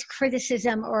 such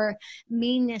criticism or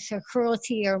meanness or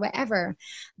cruelty or whatever.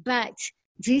 But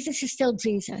Jesus is still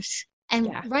Jesus. And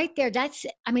right there, that's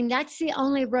the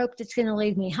only rope that's going to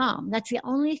lead me home. That's the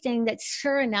only thing that's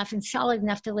sure enough and solid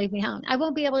enough to lead me home. I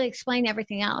won't be able to explain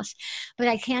everything else, but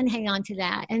I can hang on to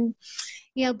that. And,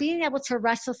 being able to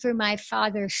wrestle through my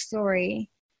father's story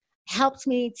helped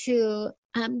me to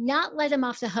not let him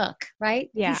off the hook, right?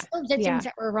 Yeah. He still did things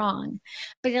that were wrong,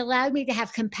 but it allowed me to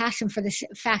have compassion for the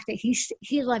fact that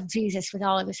he loved Jesus with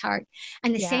all of his heart.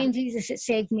 And the same Jesus that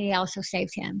saved me also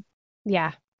saved him.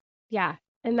 Yeah. Yeah.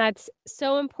 And that's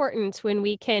so important when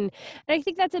we can, and I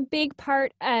think that's a big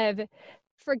part of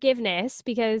forgiveness,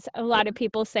 because a lot of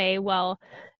people say, well,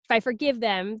 if I forgive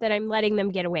them, then I'm letting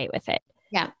them get away with it.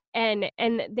 Yeah. And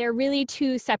they're really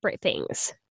two separate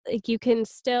things. You can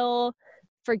still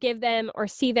forgive them or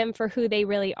see them for who they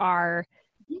really are,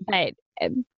 but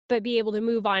be able to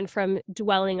move on from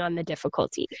dwelling on the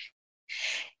difficulty.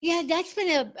 Yeah, that's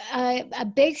been a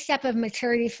big step of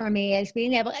maturity for me, is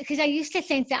being able, because I used to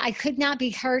think that I could not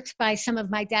be hurt by some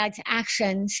of my dad's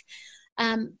actions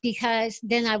because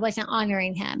then I wasn't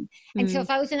honoring him. And so if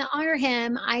I was going to honor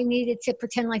him, I needed to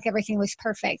pretend like everything was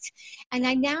perfect. And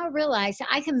I now realize that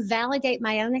I can validate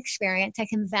my own experience. I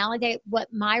can validate what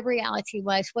my reality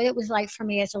was, what it was like for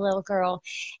me as a little girl,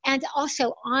 and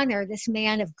also honor this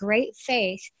man of great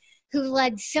faith who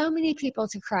led so many people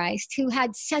to Christ, who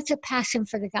had such a passion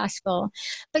for the gospel,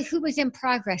 but who was in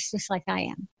progress just like I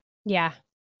am. Yeah.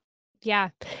 Yeah.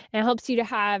 And it helps you to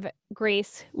have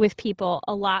grace with people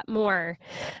a lot more.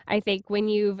 I think when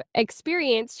you've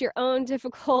experienced your own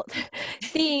difficult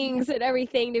things and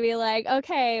everything, to be like,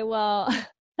 okay, well,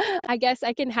 I guess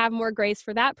I can have more grace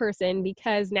for that person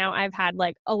because now I've had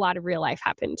like a lot of real life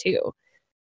happen too.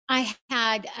 I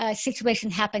had a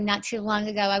situation happen not too long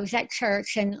ago. I was at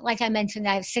church, and like I mentioned,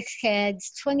 I have 6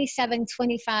 kids, 27,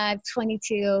 25,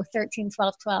 22, 13,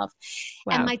 12, 12.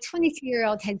 Wow. And my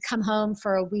 22-year-old had come home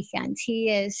for a weekend. He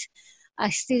is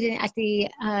a student at the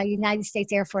United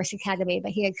States Air Force Academy,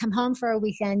 but he had come home for a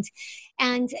weekend.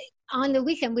 And on the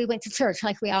weekend, we went to church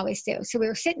like we always do. So we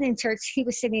were sitting in church. He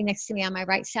was sitting next to me on my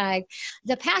right side.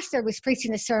 The pastor was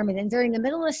preaching a sermon. And during the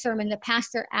middle of the sermon, the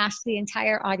pastor asked the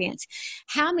entire audience,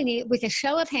 with a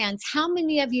show of hands, how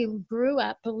many of you grew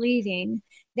up believing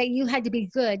that you had to be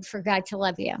good for God to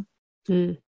love you?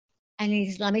 And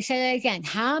let me say that again.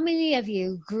 How many of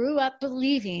you grew up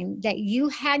believing that you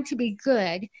had to be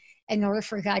good in order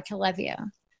for God to love you?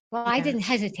 Well, I didn't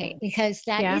hesitate because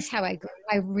that is how I grew.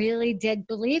 I really did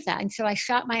believe that. And so I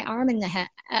shot my arm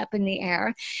up in the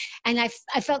air, and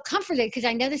I felt comforted because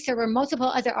I noticed there were multiple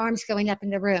other arms going up in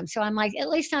the room. So I'm like, at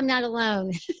least I'm not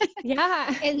alone.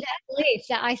 Yeah. In that belief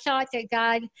that I thought that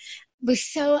God was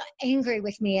so angry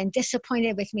with me and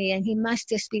disappointed with me, and he must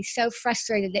just be so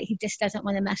frustrated that he just doesn't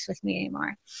want to mess with me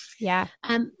anymore. Yeah.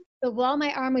 But while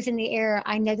my arm was in the air,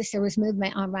 I noticed there was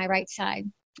movement on my right side.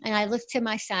 And I looked to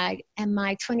my side, and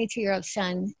my 22-year-old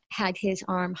son had his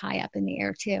arm high up in the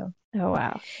air too. Oh,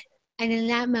 wow. And in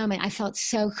that moment, I felt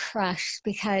so crushed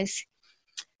because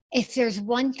if there's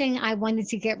one thing I wanted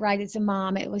to get right as a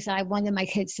mom, it was I wanted my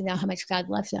kids to know how much God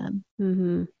loved them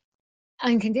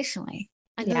unconditionally.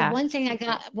 And the one thing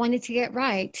I wanted to get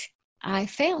right, I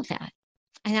failed at.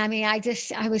 And I mean, I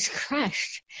was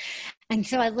crushed. And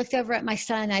so I looked over at my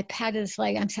son, I patted his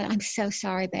leg. I said, I'm so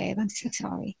sorry, babe. I'm so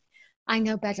sorry. I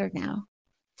know better now.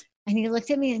 And he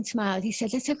looked at me and smiled. He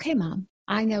said, that's okay, Mom.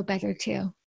 I know better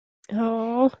too.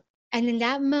 Oh. And in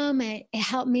that moment, it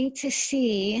helped me to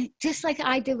see, just like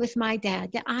I did with my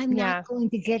dad, that I'm not going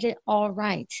to get it all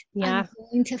right. I'm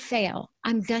going to fail.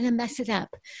 I'm going to mess it up.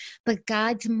 But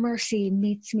God's mercy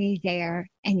meets me there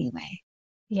anyway.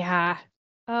 Yeah.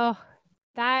 Oh,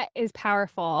 that is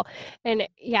powerful. And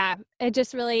it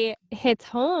just really hits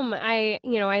home. I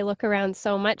look around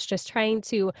so much just trying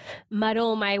to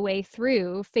muddle my way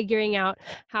through figuring out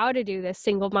how to do this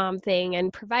single mom thing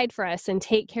and provide for us and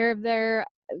take care of them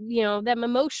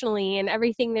emotionally and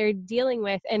everything they're dealing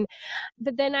with.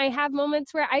 But then I have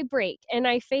moments where I break and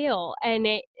I fail, and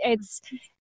it's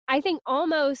I think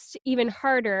almost even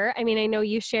harder. I mean, I know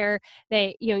you share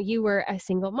that, you were a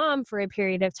single mom for a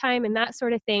period of time and that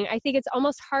sort of thing. I think it's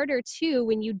almost harder too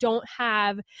when you don't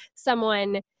have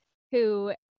someone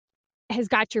who has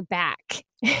got your back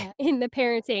in the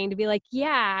parenting to be like,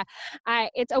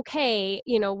 it's okay.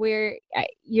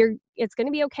 It's going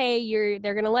to be okay.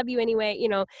 They're going to love you anyway,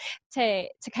 to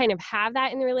kind of have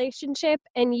that in the relationship.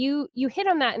 And you hit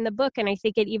on that in the book. And I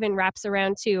think it even wraps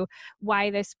around to why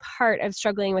this part of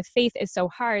struggling with faith is so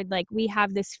hard. Like, we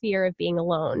have this fear of being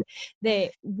alone,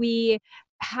 that we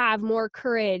have more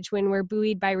courage when we're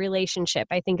buoyed by relationship,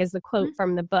 I think is the quote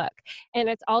from the book. And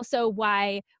it's also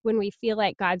why when we feel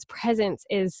like God's presence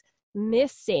is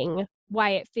missing,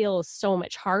 why it feels so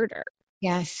much harder.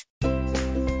 Yes.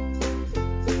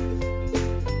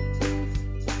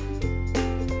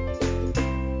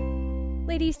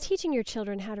 Ladies, teaching your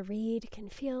children how to read can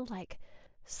feel like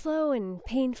slow and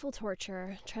painful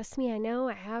torture. Trust me, I know.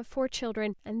 I have 4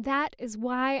 children, and that is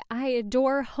why I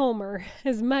adore Homer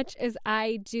as much as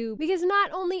I do. Because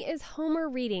not only is Homer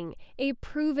Reading a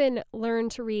proven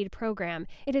learn-to-read program,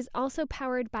 it is also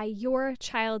powered by your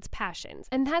child's passions.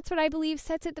 And that's what I believe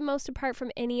sets it the most apart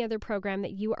from any other program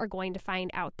that you are going to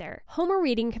find out there. Homer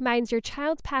Reading combines your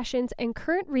child's passions and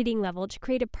current reading level to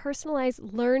create a personalized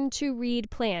learn-to-read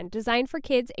plan designed for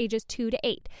kids ages 2 to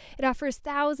 8. It offers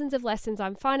thousands of lessons on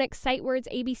on phonics, sight words,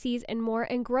 ABCs, and more,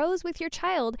 and grows with your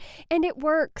child. And it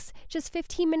works. Just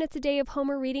 15 minutes a day of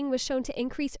Homer reading was shown to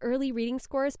increase early reading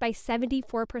scores by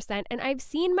 74%. And I've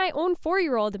seen my own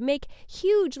 4-year-old make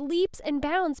huge leaps and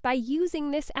bounds by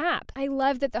using this app. I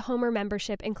love that the Homer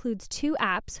membership includes 2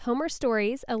 apps, Homer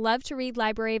Stories, a love-to-read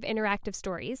library of interactive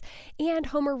stories, and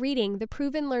Homer Reading, the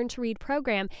proven learn-to-read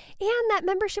program. And that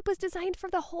membership was designed for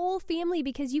the whole family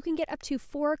because you can get up to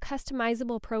 4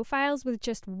 customizable profiles with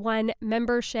just 1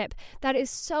 membership. That is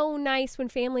so nice when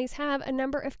families have a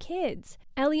number of kids.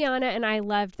 Eliana and I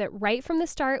loved that right from the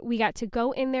start, we got to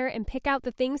go in there and pick out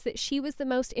the things that she was the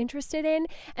most interested in,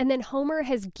 and then Homer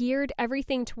has geared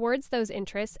everything towards those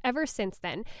interests ever since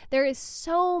then. There is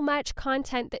so much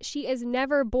content that she is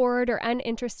never bored or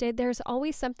uninterested. There's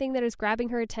always something that is grabbing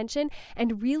her attention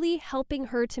and really helping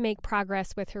her to make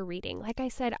progress with her reading. Like I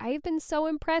said, I've been so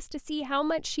impressed to see how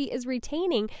much she is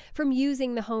retaining from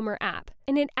using the Homer app.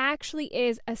 And it actually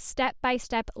is a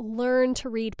step-by-step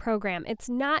learn-to-read program. It's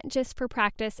not just for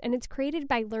practice, and it's created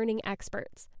by learning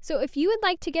experts. So if you would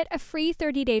like to get a free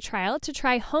 30-day trial to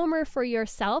try Homer for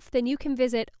yourself, then you can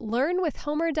visit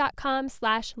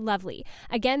learnwithhomer.com/lovely.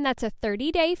 Again, that's a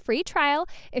 30-day free trial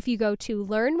if you go to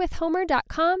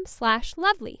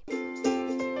learnwithhomer.com/lovely.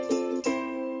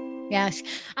 Yes,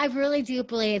 I really do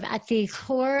believe at the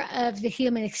core of the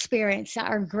human experience,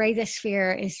 our greatest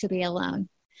fear is to be alone.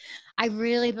 I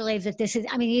really believe that this is,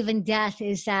 I mean, even death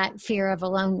is that fear of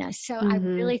aloneness. So I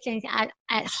really think at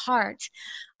heart,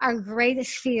 our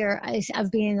greatest fear is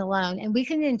of being alone. And we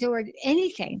can endure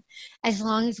anything as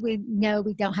long as we know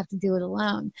we don't have to do it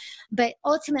alone. But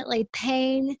ultimately,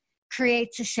 pain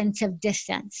creates a sense of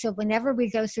distance. So whenever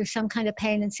we go through some kind of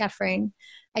pain and suffering,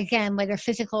 again, whether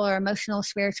physical or emotional,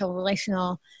 spiritual,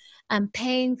 relational,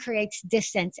 pain creates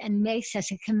distance and makes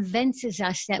us, it convinces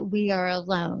us that we are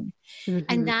alone.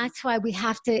 And that's why we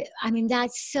have to, I mean,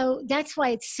 that's why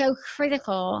it's so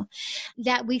critical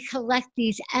that we collect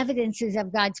these evidences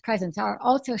of God's presence, our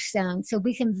altar stones, so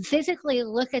we can physically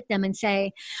look at them and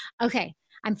say, okay,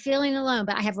 I'm feeling alone,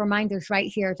 but I have reminders right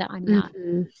here that I'm not.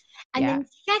 And then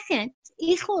second,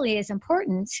 equally as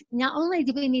important, not only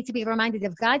do we need to be reminded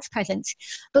of God's presence,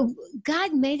 but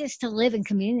God made us to live in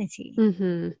community.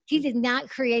 He did not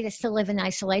create us to live in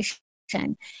isolation.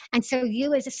 And so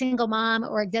you as a single mom,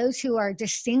 or those who are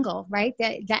just single, right,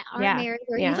 that aren't married,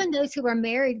 or even those who are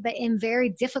married but in very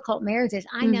difficult marriages,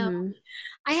 I know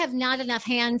I have not enough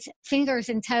hands, fingers,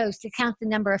 and toes to count the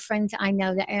number of friends I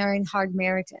know that are in hard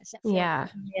marriages,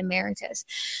 in marriages.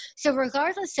 So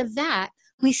regardless of that,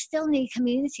 we still need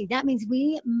community. That means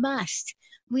we must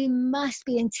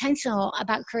be intentional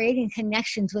about creating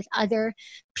connections with other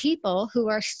people who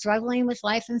are struggling with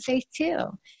life and faith too.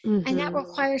 And that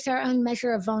requires our own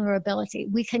measure of vulnerability.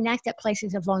 We connect at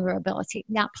places of vulnerability,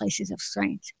 not places of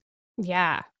strength.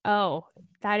 Yeah. Oh,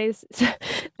 that is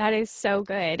so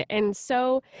good and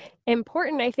so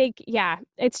important. I think,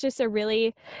 it's just a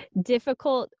really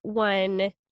difficult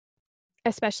one,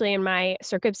 especially in my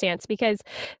circumstance, because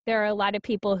there are a lot of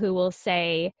people who will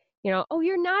say, oh,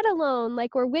 you're not alone,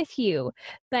 like we're with you.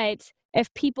 But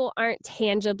if people aren't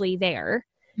tangibly there,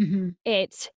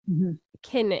 it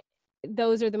can,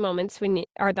 those are the moments when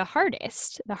are the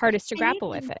hardest to grapple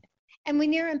with it. And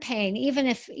when you're in pain, even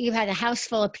if you had a house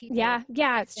full of people,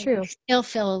 it's true, you still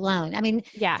feel alone. I mean,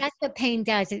 that's what pain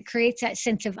does. It creates that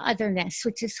sense of otherness,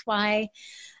 which is why,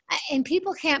 and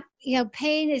people can't,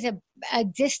 pain is a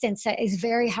distance that is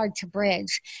very hard to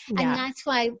bridge. And that's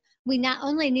why we not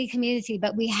only need community,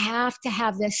 but we have to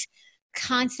have this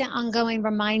constant ongoing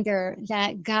reminder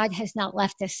that God has not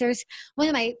left us. There's one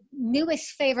of my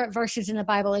newest favorite verses in the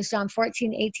Bible is John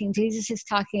 14:18. Jesus is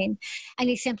talking and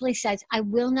he simply says, I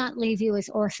will not leave you as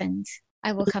orphans.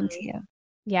 I will come to you.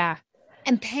 Yeah.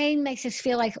 And pain makes us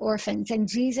feel like orphans. And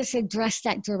Jesus addressed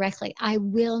that directly. I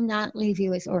will not leave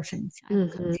you as orphans. I will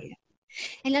come to you.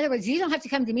 In other words, you don't have to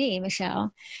come to me,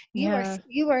 Michelle.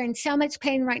 You are in so much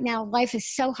pain right now. Life is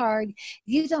so hard.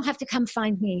 You don't have to come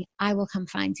find me. I will come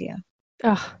find you.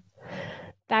 Oh,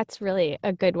 that's really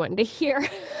a good one to hear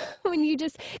when you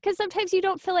because sometimes you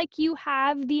don't feel like you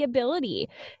have the ability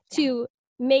to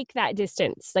make that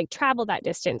distance, like travel that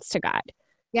distance to God.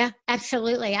 Yeah,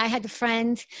 absolutely. I had a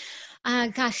friend,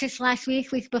 just last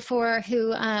week before,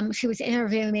 who she was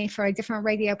interviewing me for a different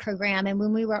radio program. And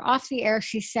when we were off the air,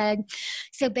 she said,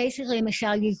 so basically,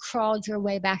 Michelle, you crawled your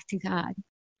way back to God.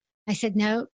 I said,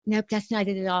 nope, that's not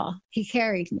it at all. He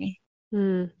carried me.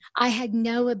 I had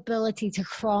no ability to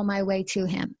crawl my way to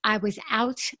him. I was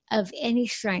out of any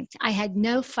strength. I had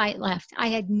no fight left. I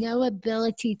had no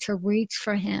ability to reach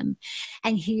for him.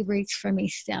 And he reached for me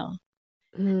still.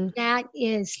 That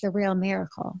is the real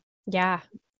miracle. Yeah.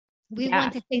 We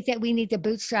want to think that we need to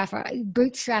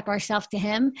bootstrap ourselves to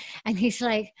him. And he's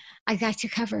like, I got you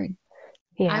covered.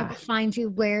 Yeah. I will find you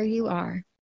where you are.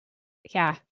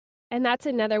 Yeah. And that's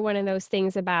another one of those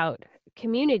things about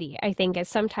community, I think, is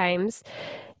sometimes,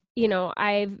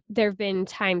 there've been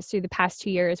times through the past 2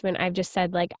 years when I've just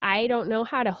said, like, I don't know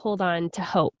how to hold on to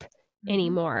hope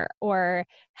anymore, or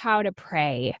how to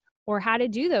pray, or how to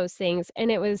do those things. And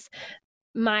it was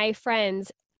my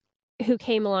friends who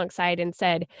came alongside and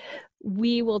said,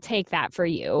 we will take that for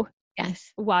you.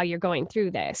 Yes. While you're going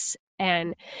through this,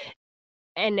 and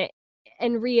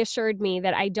reassured me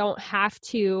that I don't have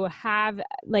to have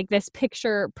like this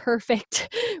picture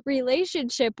perfect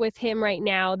relationship with him right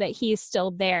now, that he's still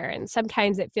there. And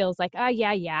sometimes it feels like, oh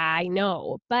yeah, I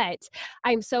know. But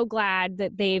I'm so glad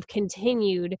that they've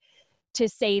continued to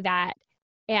say that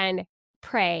and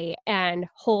pray and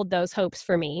hold those hopes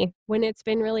for me when it's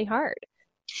been really hard.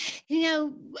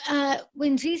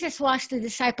 When Jesus washed the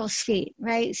disciples' feet,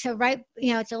 right? So at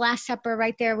the Last Supper,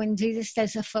 right there, when Jesus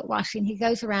does the foot washing, he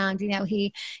goes around,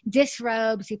 he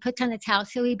disrobes, he puts on a towel.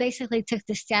 So he basically took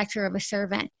the stature of a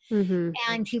servant,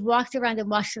 and he walked around and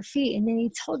washed their feet. And then he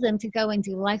told them to go and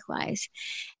do likewise.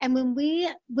 And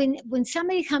when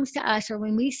somebody comes to us, or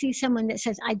when we see someone that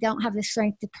says, I don't have the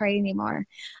strength to pray anymore,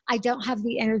 I don't have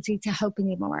the energy to hope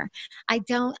anymore, I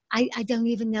don't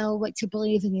even know what to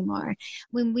believe anymore.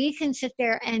 When we can sit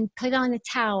there and put on a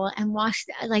towel and wash,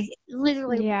 like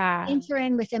literally enter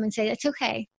in with them and say, it's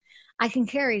okay, I can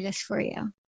carry this for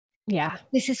you. Yeah.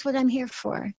 This is what I'm here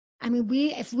for. I mean,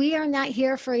 if we are not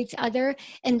here for each other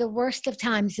in the worst of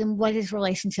times, then what is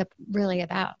relationship really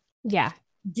about? Yeah.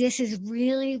 This is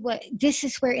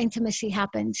where intimacy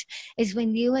happens, is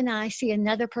when you and I see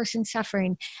another person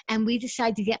suffering and we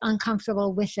decide to get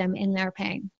uncomfortable with them in their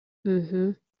pain.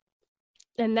 Mm-hmm.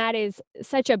 And that is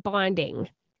such a bonding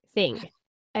thing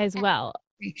as well.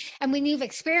 And when you've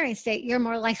experienced it, you're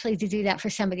more likely to do that for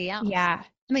somebody else. Yeah.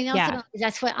 I mean, ultimately,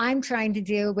 that's what I'm trying to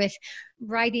do with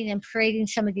writing and creating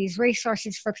some of these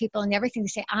resources for people and everything, to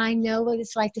say, I know what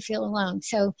it's like to feel alone.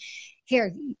 So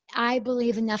here, I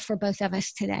believe enough for both of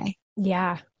us today.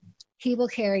 Yeah. He will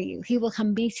carry you. He will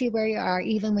come meet you where you are,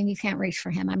 even when you can't reach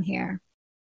for him. I'm here.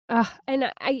 And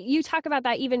you talk about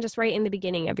that even just right in the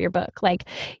beginning of your book. Like,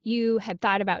 you had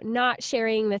thought about not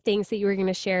sharing the things that you were going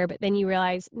to share, but then you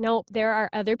realize, nope, there are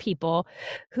other people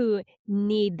who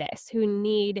need this, who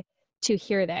need to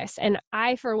hear this. And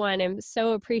I, for one, am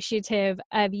so appreciative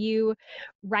of you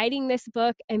writing this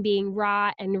book and being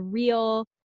raw and real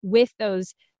with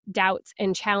those doubts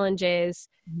and challenges.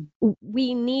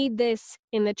 We need this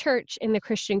in the church, in the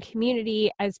Christian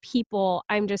community, as people.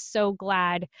 I'm just so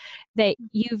glad that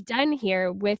you've done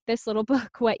here with this little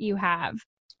book what you have.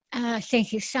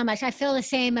 Thank you so much. I feel the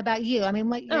same about you. I mean,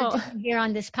 what you're doing here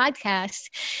on this podcast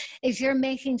is you're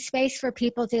making space for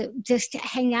people to just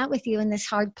hang out with you in this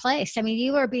hard place. I mean,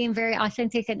 you are being very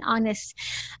authentic and honest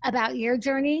about your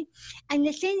journey. And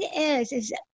the thing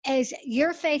is as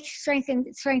your faith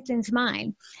strengthens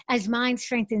mine, as mine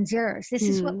strengthens yours. This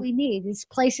is what we need, is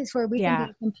places where we can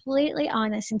be completely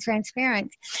honest and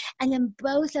transparent. And then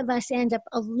both of us end up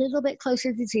a little bit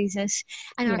closer to Jesus,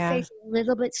 and our faith a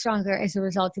little bit stronger as a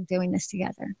result of doing this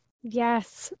together.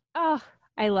 Yes. Oh,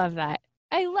 I love that.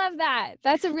 I love that.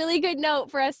 That's a really good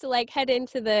note for us to like head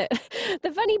into the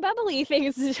funny bubbly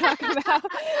things to talk about.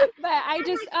 But I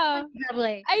just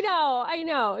I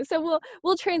know. So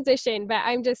we'll transition, but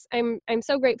I'm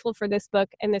so grateful for this book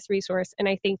and this resource, and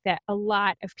I think that a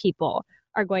lot of people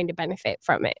are going to benefit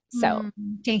from it. So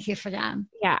thank you for that.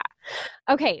 Yeah.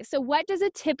 Okay, so what does a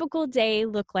typical day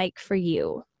look like for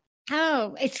you?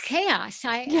 Oh, it's chaos.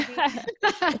 I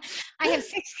have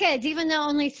 6 kids, even though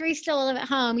only 3 still live at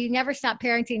home. You never stop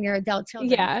parenting your adult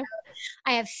children. Yeah. So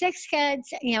I have 6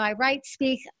 kids. I write,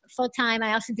 speak full time.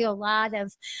 I also do a lot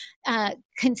of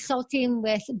consulting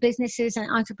with businesses and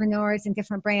entrepreneurs and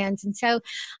different brands. And so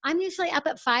I'm usually up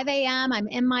at 5 a.m. I'm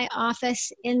in my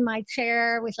office, in my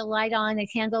chair with a light on, a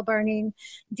candle burning,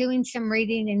 doing some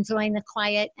reading, enjoying the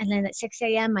quiet. And then at 6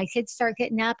 a.m., my kids start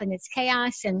getting up and it's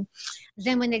chaos. And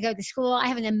then when they go to school, I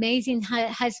have an amazing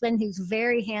husband who's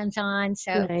very hands-on.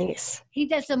 So nice. He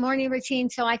does the morning routine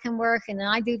so I can work, and then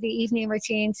I do the evening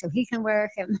routine so he can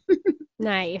work. And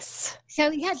nice. So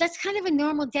yeah, that's kind of a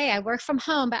normal day. I work from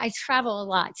home, but I travel a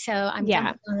lot. So I'm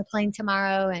jumping on a plane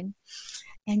tomorrow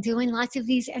and doing lots of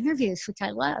these interviews, which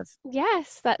I love.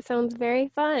 Yes, that sounds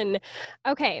very fun.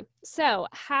 Okay, so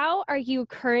how are you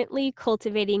currently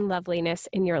cultivating loveliness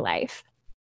in your life?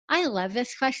 I love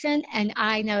this question, and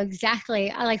I know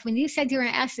exactly, like when you said you were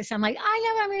going to ask this, I'm like, I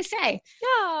know what I'm going to say.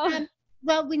 No.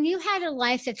 Well, when you had a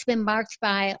life that's been marked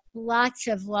by lots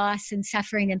of loss and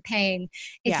suffering and pain,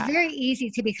 it's Yeah. very easy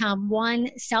to become one,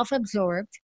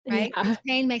 self-absorbed, right? Yeah.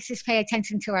 Pain makes us pay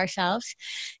attention to ourselves.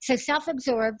 So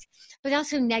self-absorbed, but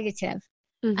also negative.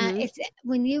 Mm-hmm. It's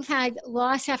when you've had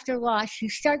loss after loss, you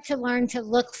start to learn to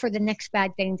look for the next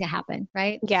bad thing to happen,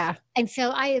 right? Yeah. And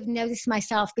so I have noticed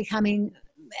myself becoming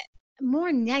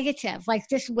more negative, like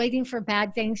just waiting for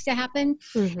bad things to happen,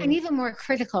 Mm-hmm. and even more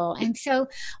critical. And so,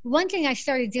 one thing I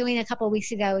started doing a couple of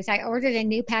weeks ago is I ordered a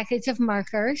new package of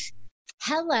markers.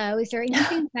 Hello, is there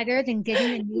anything better than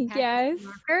getting a new package Yes. of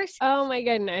markers? Oh my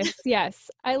goodness.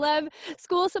 Yes. I love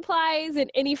school supplies in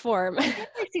any form. Yes,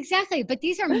 exactly. But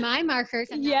these are my markers.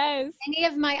 I'm not Yes. any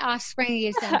of my offspring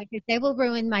use them because they will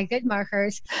ruin my good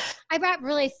markers. I brought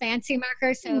really fancy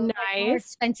markers, so like more Nice.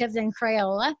 expensive than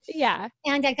Crayola. Yeah.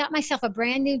 And I got myself a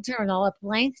brand new journal, a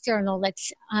blank journal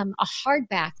that's a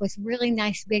hardback with really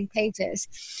nice big pages.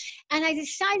 And I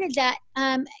decided that,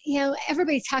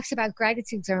 everybody talks about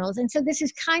gratitude journals. And so this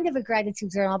is kind of a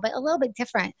gratitude journal, but a little bit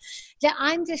different. That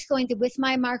I'm just going to, with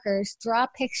my markers, draw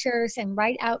pictures and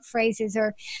write out phrases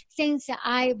or things that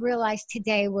I realized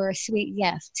today were a sweet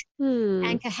gift.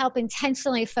 And to help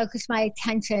intentionally focus my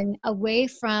attention away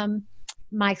from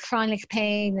my chronic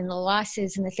pain and the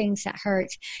losses and the things that hurt,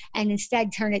 and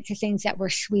instead turn it to things that were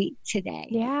sweet today.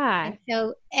 Yeah.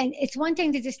 And it's one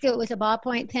thing to just do it with a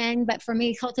ballpoint pen, but for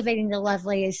me, cultivating the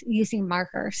lovely is using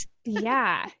markers.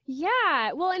 Yeah.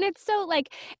 Yeah. Well, and it's so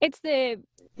like, it's the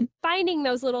finding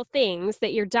those little things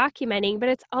that you're documenting, but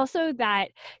it's also that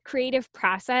creative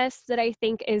process that I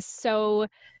think is so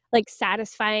like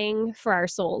satisfying for our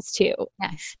souls too.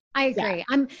 Yes, I agree.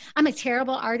 Yeah. I'm a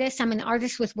terrible artist. I'm an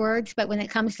artist with words, but when it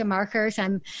comes to markers,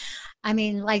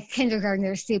 like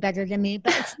kindergartners do better than me,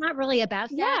 but it's not really about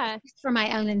that. Yeah. It's just for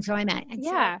my own enjoyment. And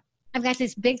yeah. So I've got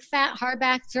this big fat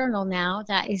hardback journal now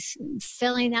that is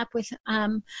filling up with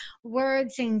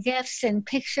words and gifts and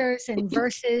pictures and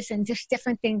verses and just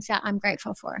different things that I'm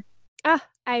grateful for. Oh,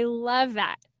 I love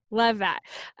that. Love that.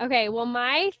 Okay. Well,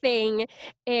 my thing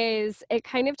is it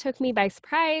kind of took me by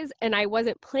surprise and I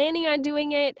wasn't planning on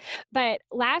doing it. But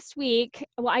last week,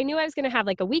 I knew I was going to have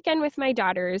like a weekend with my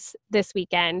daughters this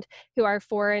weekend who are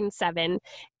 4 and 7.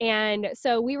 And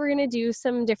so we were going to do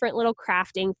some different little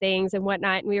crafting things and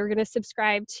whatnot. And we were going to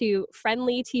subscribe to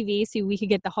Friendly TV so we could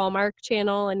get the Hallmark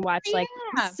channel and watch like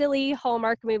silly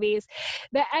Hallmark movies.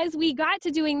 But as we got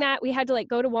to doing that, we had to like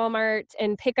go to Walmart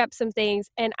and pick up some things.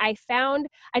 And I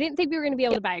didn't think we were going to be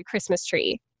able to buy a Christmas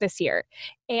tree this year.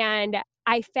 And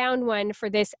I found one for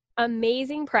this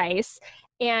amazing price.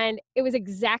 And it was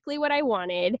exactly what I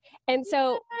wanted. And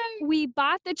so we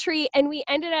bought the tree and we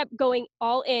ended up going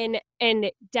all in and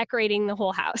decorating the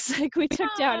whole house. Like we took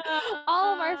down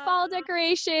all of our fall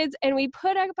decorations and we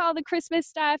put up all the Christmas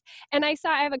stuff. And I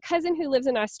have a cousin who lives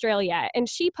in Australia and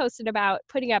she posted about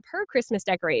putting up her Christmas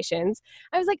decorations.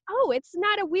 I was like, oh, it's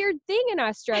not a weird thing in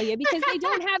Australia because they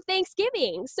don't have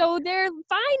Thanksgiving. So they're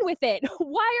fine with it.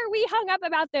 Why are we hung up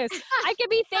about this? I can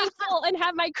be thankful and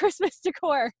have my Christmas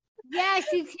decor. Yes,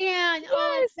 you can. Yes.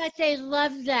 Oh, that they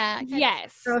love that.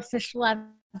 Yes. Girls just loved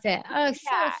it. Oh,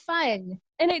 so fun.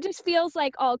 And it just feels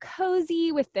like all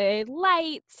cozy with the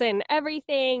lights and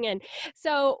everything. And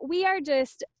so we are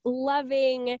just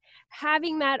loving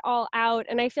having that all out.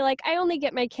 And I feel like I only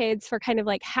get my kids for kind of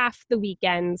like half the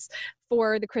weekends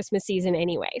for the Christmas season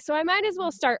anyway. So I might as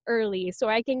well start early so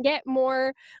I can get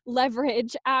more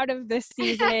leverage out of this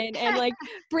season and like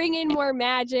bring in more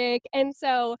magic. And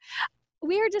so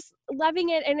we are just loving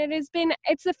it. And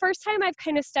it's the first time I've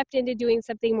kind of stepped into doing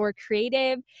something more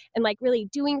creative and like really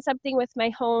doing something with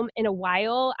my home in a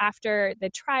while after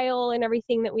the trial and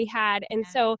everything that we had. And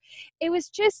so it was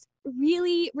just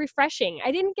really refreshing.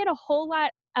 I didn't get a whole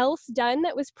lot else done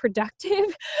that was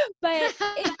productive, but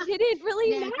it didn't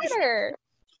really matter.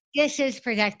 This is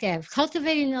productive.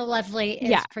 Cultivating the lovely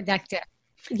is productive.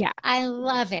 Yeah. I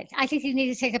love it. I think you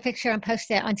need to take a picture and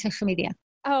post it on social media.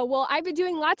 Oh, well, I've been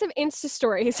doing lots of Insta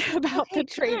stories about the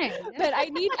tree, but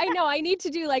I need to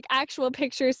do like actual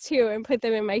pictures too and put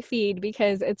them in my feed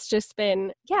because it's just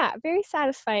been, very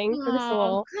satisfying for the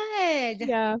soul. Good.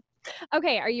 Yeah.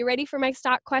 Okay. Are you ready for my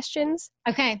stock questions?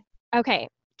 Okay.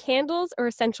 Candles or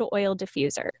essential oil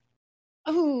diffuser?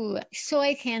 Oh,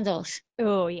 soy candles.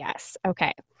 Oh, yes.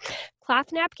 Okay.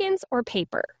 Cloth napkins or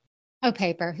paper? Oh,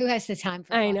 paper. Who has the time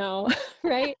for that? I know,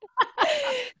 right?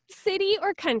 City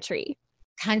or country?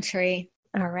 Country.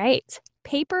 All right.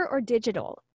 Paper or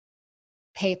digital?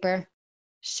 Paper.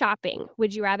 Shopping.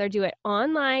 Would you rather do it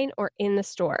online or in the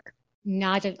store?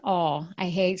 Not at all. I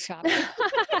hate shopping.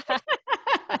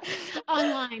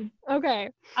 Online. Okay.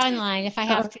 Online if I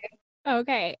have to.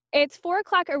 Okay. It's 4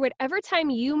 o'clock or whatever time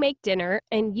you make dinner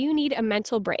and you need a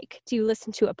mental break. Do you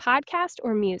listen to a podcast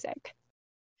or music?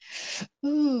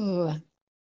 Ooh.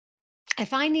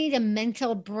 If I need a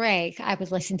mental break, I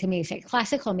would listen to music,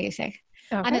 classical music.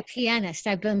 I'm Okay. a pianist.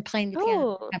 I've been playing the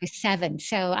piano Oh, since I was 7,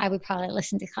 so I would probably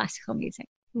listen to classical music.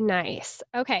 nice.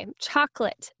 Okay.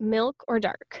 Chocolate, milk, or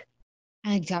dark?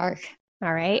 Dark.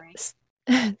 All right.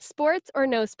 Sports or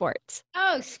no sports?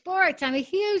 Oh, sports. I'm a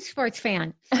huge sports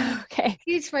fan. Okay.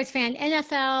 Huge sports fan.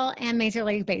 NFL and Major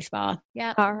League Baseball.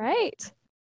 Yep. All right.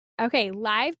 Okay.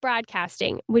 Live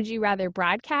broadcasting. Would you rather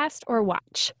broadcast or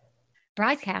watch?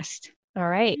 Broadcast. All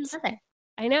right. I love it.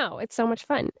 I know. It's so much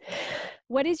fun.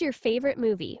 What is your favorite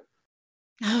movie?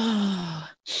 Oh,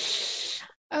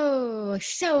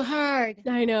 so hard.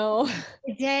 I know.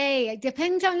 The day. It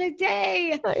depends on the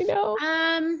day. I know.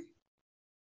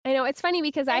 I know. It's funny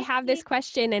because I have this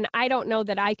question and I don't know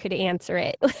that I could answer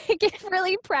it. Like, it's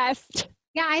really pressed.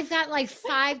 Yeah, I've got like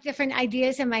 5 different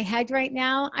ideas in my head right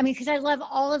now. I mean, because I love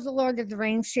all of the Lord of the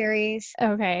Rings series.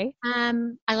 Okay. I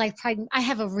like I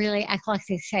have a really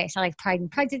eclectic taste. I like Pride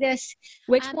and Prejudice.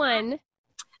 Which one?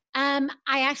 I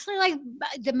actually like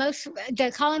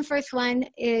the Colin Firth one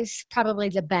is probably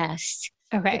the best.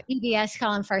 Okay. The PBS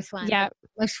Colin Firth one. Yeah.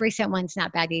 Most recent one's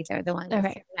not bad either. The one with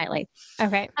Okay. Knightley.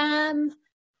 Okay.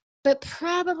 But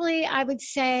probably I would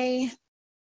say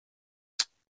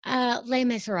Les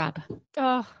Miserables.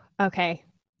 Oh, okay.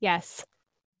 Yes.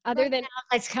 Other Right than now,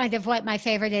 that's kind of what my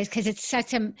favorite is because it's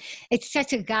such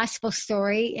a gospel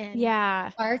story and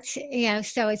yeah. art,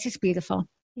 so it's just beautiful.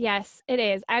 Yes, it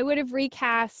is. I would have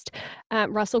recast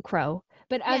Russell Crowe.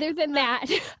 But other than that,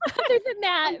 they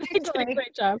did a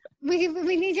great job. We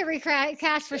need to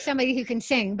recast for somebody who can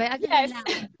sing, but other Yes. than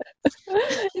that,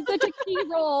 It's such a key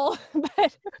role.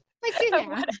 But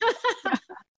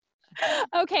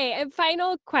okay, and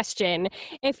final question.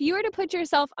 If you were to put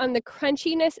yourself on the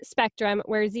crunchiness spectrum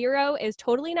where 0 is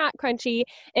totally not crunchy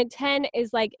and 10 is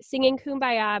like singing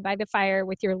Kumbaya by the fire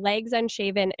with your legs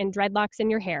unshaven and dreadlocks in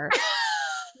your hair,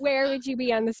 where would you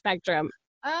be on the spectrum?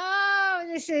 Oh,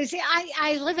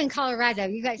 I live in Colorado.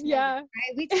 You guys know that,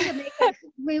 right? We tend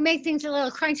to make things a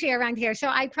little crunchy around here. So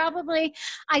I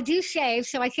do shave,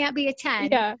 so I can't be a 10.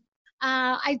 Yeah.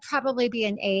 I'd probably be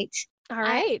an 8. All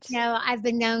right. I've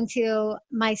been known to,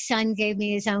 my son gave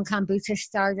me his own kombucha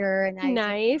starter and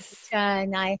I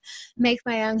make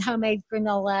my own homemade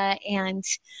granola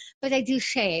but I do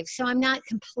shave. So I'm not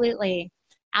completely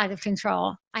out of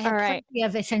control. I have plenty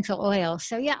of essential oil.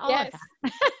 So all of that.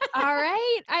 All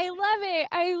right. I love it.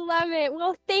 I love it.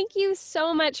 Well, thank you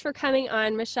so much for coming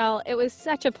on, Michelle. It was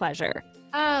such a pleasure.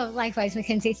 Oh, likewise,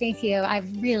 Mackenzie. Thank you.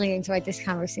 I've really enjoyed this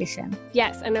conversation.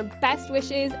 Yes. And best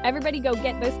wishes. Everybody go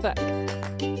get this book.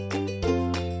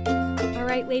 All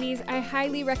right, ladies, I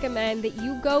highly recommend that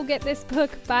you go get this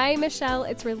book by Michelle.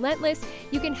 It's relentless.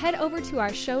 You can head over to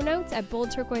our show notes at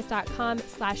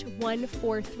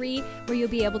boldturquoise.com/143, where you'll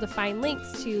be able to find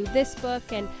links to this book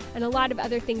and a lot of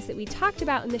other things that we talked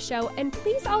about in the show. And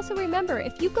please also remember,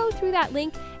 if you go through that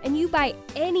link and you buy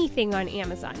anything on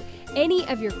Amazon, any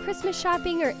of your Christmas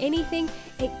shopping or anything,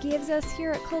 it gives us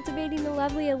here at Cultivating the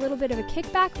Lovely a little bit of a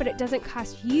kickback, but it doesn't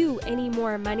cost you any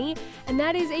more money. And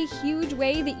that is a huge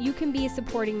way that you can be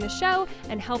supporting the show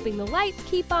and helping the lights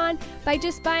keep on by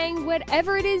just buying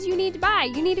whatever it is you need to buy.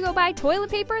 You need to go buy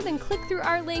toilet paper, then click through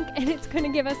our link and it's going to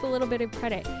give us a little bit of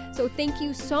credit. So thank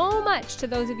you so much to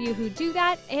those of you who do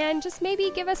that, and just maybe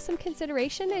give us some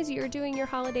consideration as you're doing your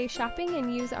holiday shopping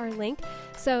and use our link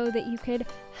so that you could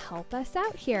help us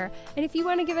out here. And if you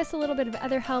want to give us a little bit of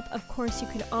other help, of course, you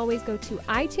can always go to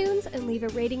iTunes and leave a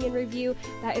rating and review.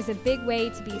 That is a big way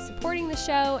to be supporting the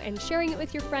show and sharing it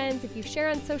with your friends. If you share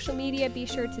on social media, be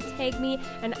sure to tag me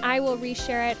and I will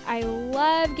reshare it. I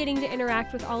love getting to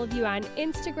interact with all of you on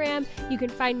Instagram. You can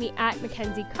find me at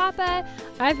Mackenzie Koppa.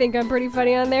 I think I'm pretty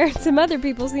funny on there. Some other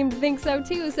people seem to think so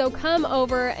too. So come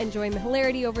over and join the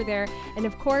hilarity over there. And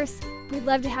of course, we'd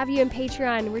love to have you in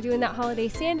Patreon. We're doing that Holiday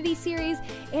Sanity series,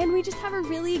 and we just have a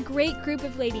really great group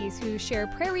of ladies who share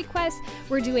prayer requests.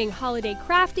 We're doing holiday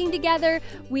crafting together.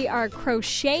 We are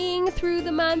crocheting through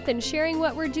the month and sharing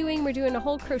what we're doing. We're doing a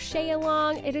whole crochet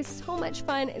along. It is so much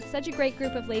fun. It's such a great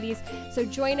group of ladies. So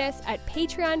join us at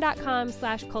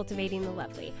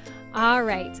patreon.com/cultivatingthelovely. All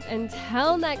right,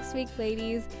 until next week,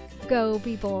 ladies, go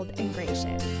be bold and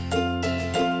gracious.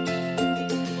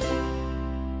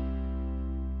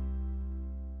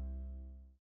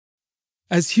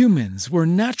 As humans, we're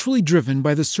naturally driven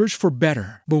by the search for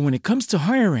better. But when it comes to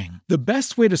hiring, the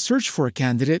best way to search for a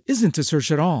candidate isn't to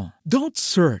search at all. Don't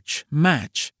search,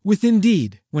 match with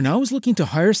Indeed. When I was looking to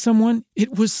hire someone,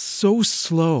 it was so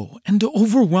slow and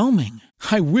overwhelming.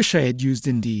 I wish I had used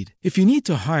Indeed. If you need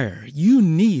to hire, you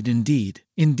need Indeed.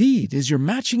 Indeed is your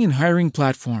matching and hiring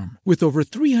platform with over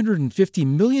 350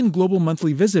 million global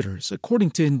monthly visitors,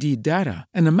 according to Indeed data,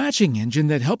 and a matching engine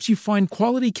that helps you find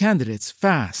quality candidates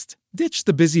fast. Ditch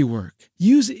the busy work.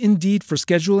 Use Indeed for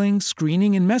scheduling,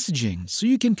 screening, and messaging so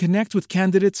you can connect with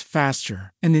candidates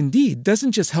faster. And Indeed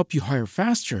doesn't just help you hire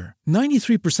faster.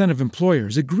 93% of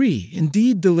employers agree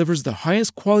Indeed delivers the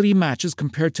highest quality matches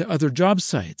compared to other job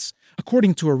sites,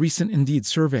 according to a recent Indeed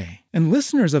survey. And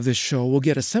listeners of this show will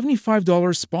get a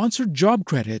 $75 sponsored job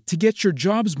credit to get your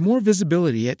jobs more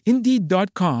visibility at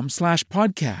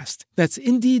Indeed.com/podcast. That's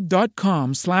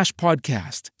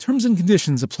Indeed.com/podcast. Terms and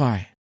conditions apply.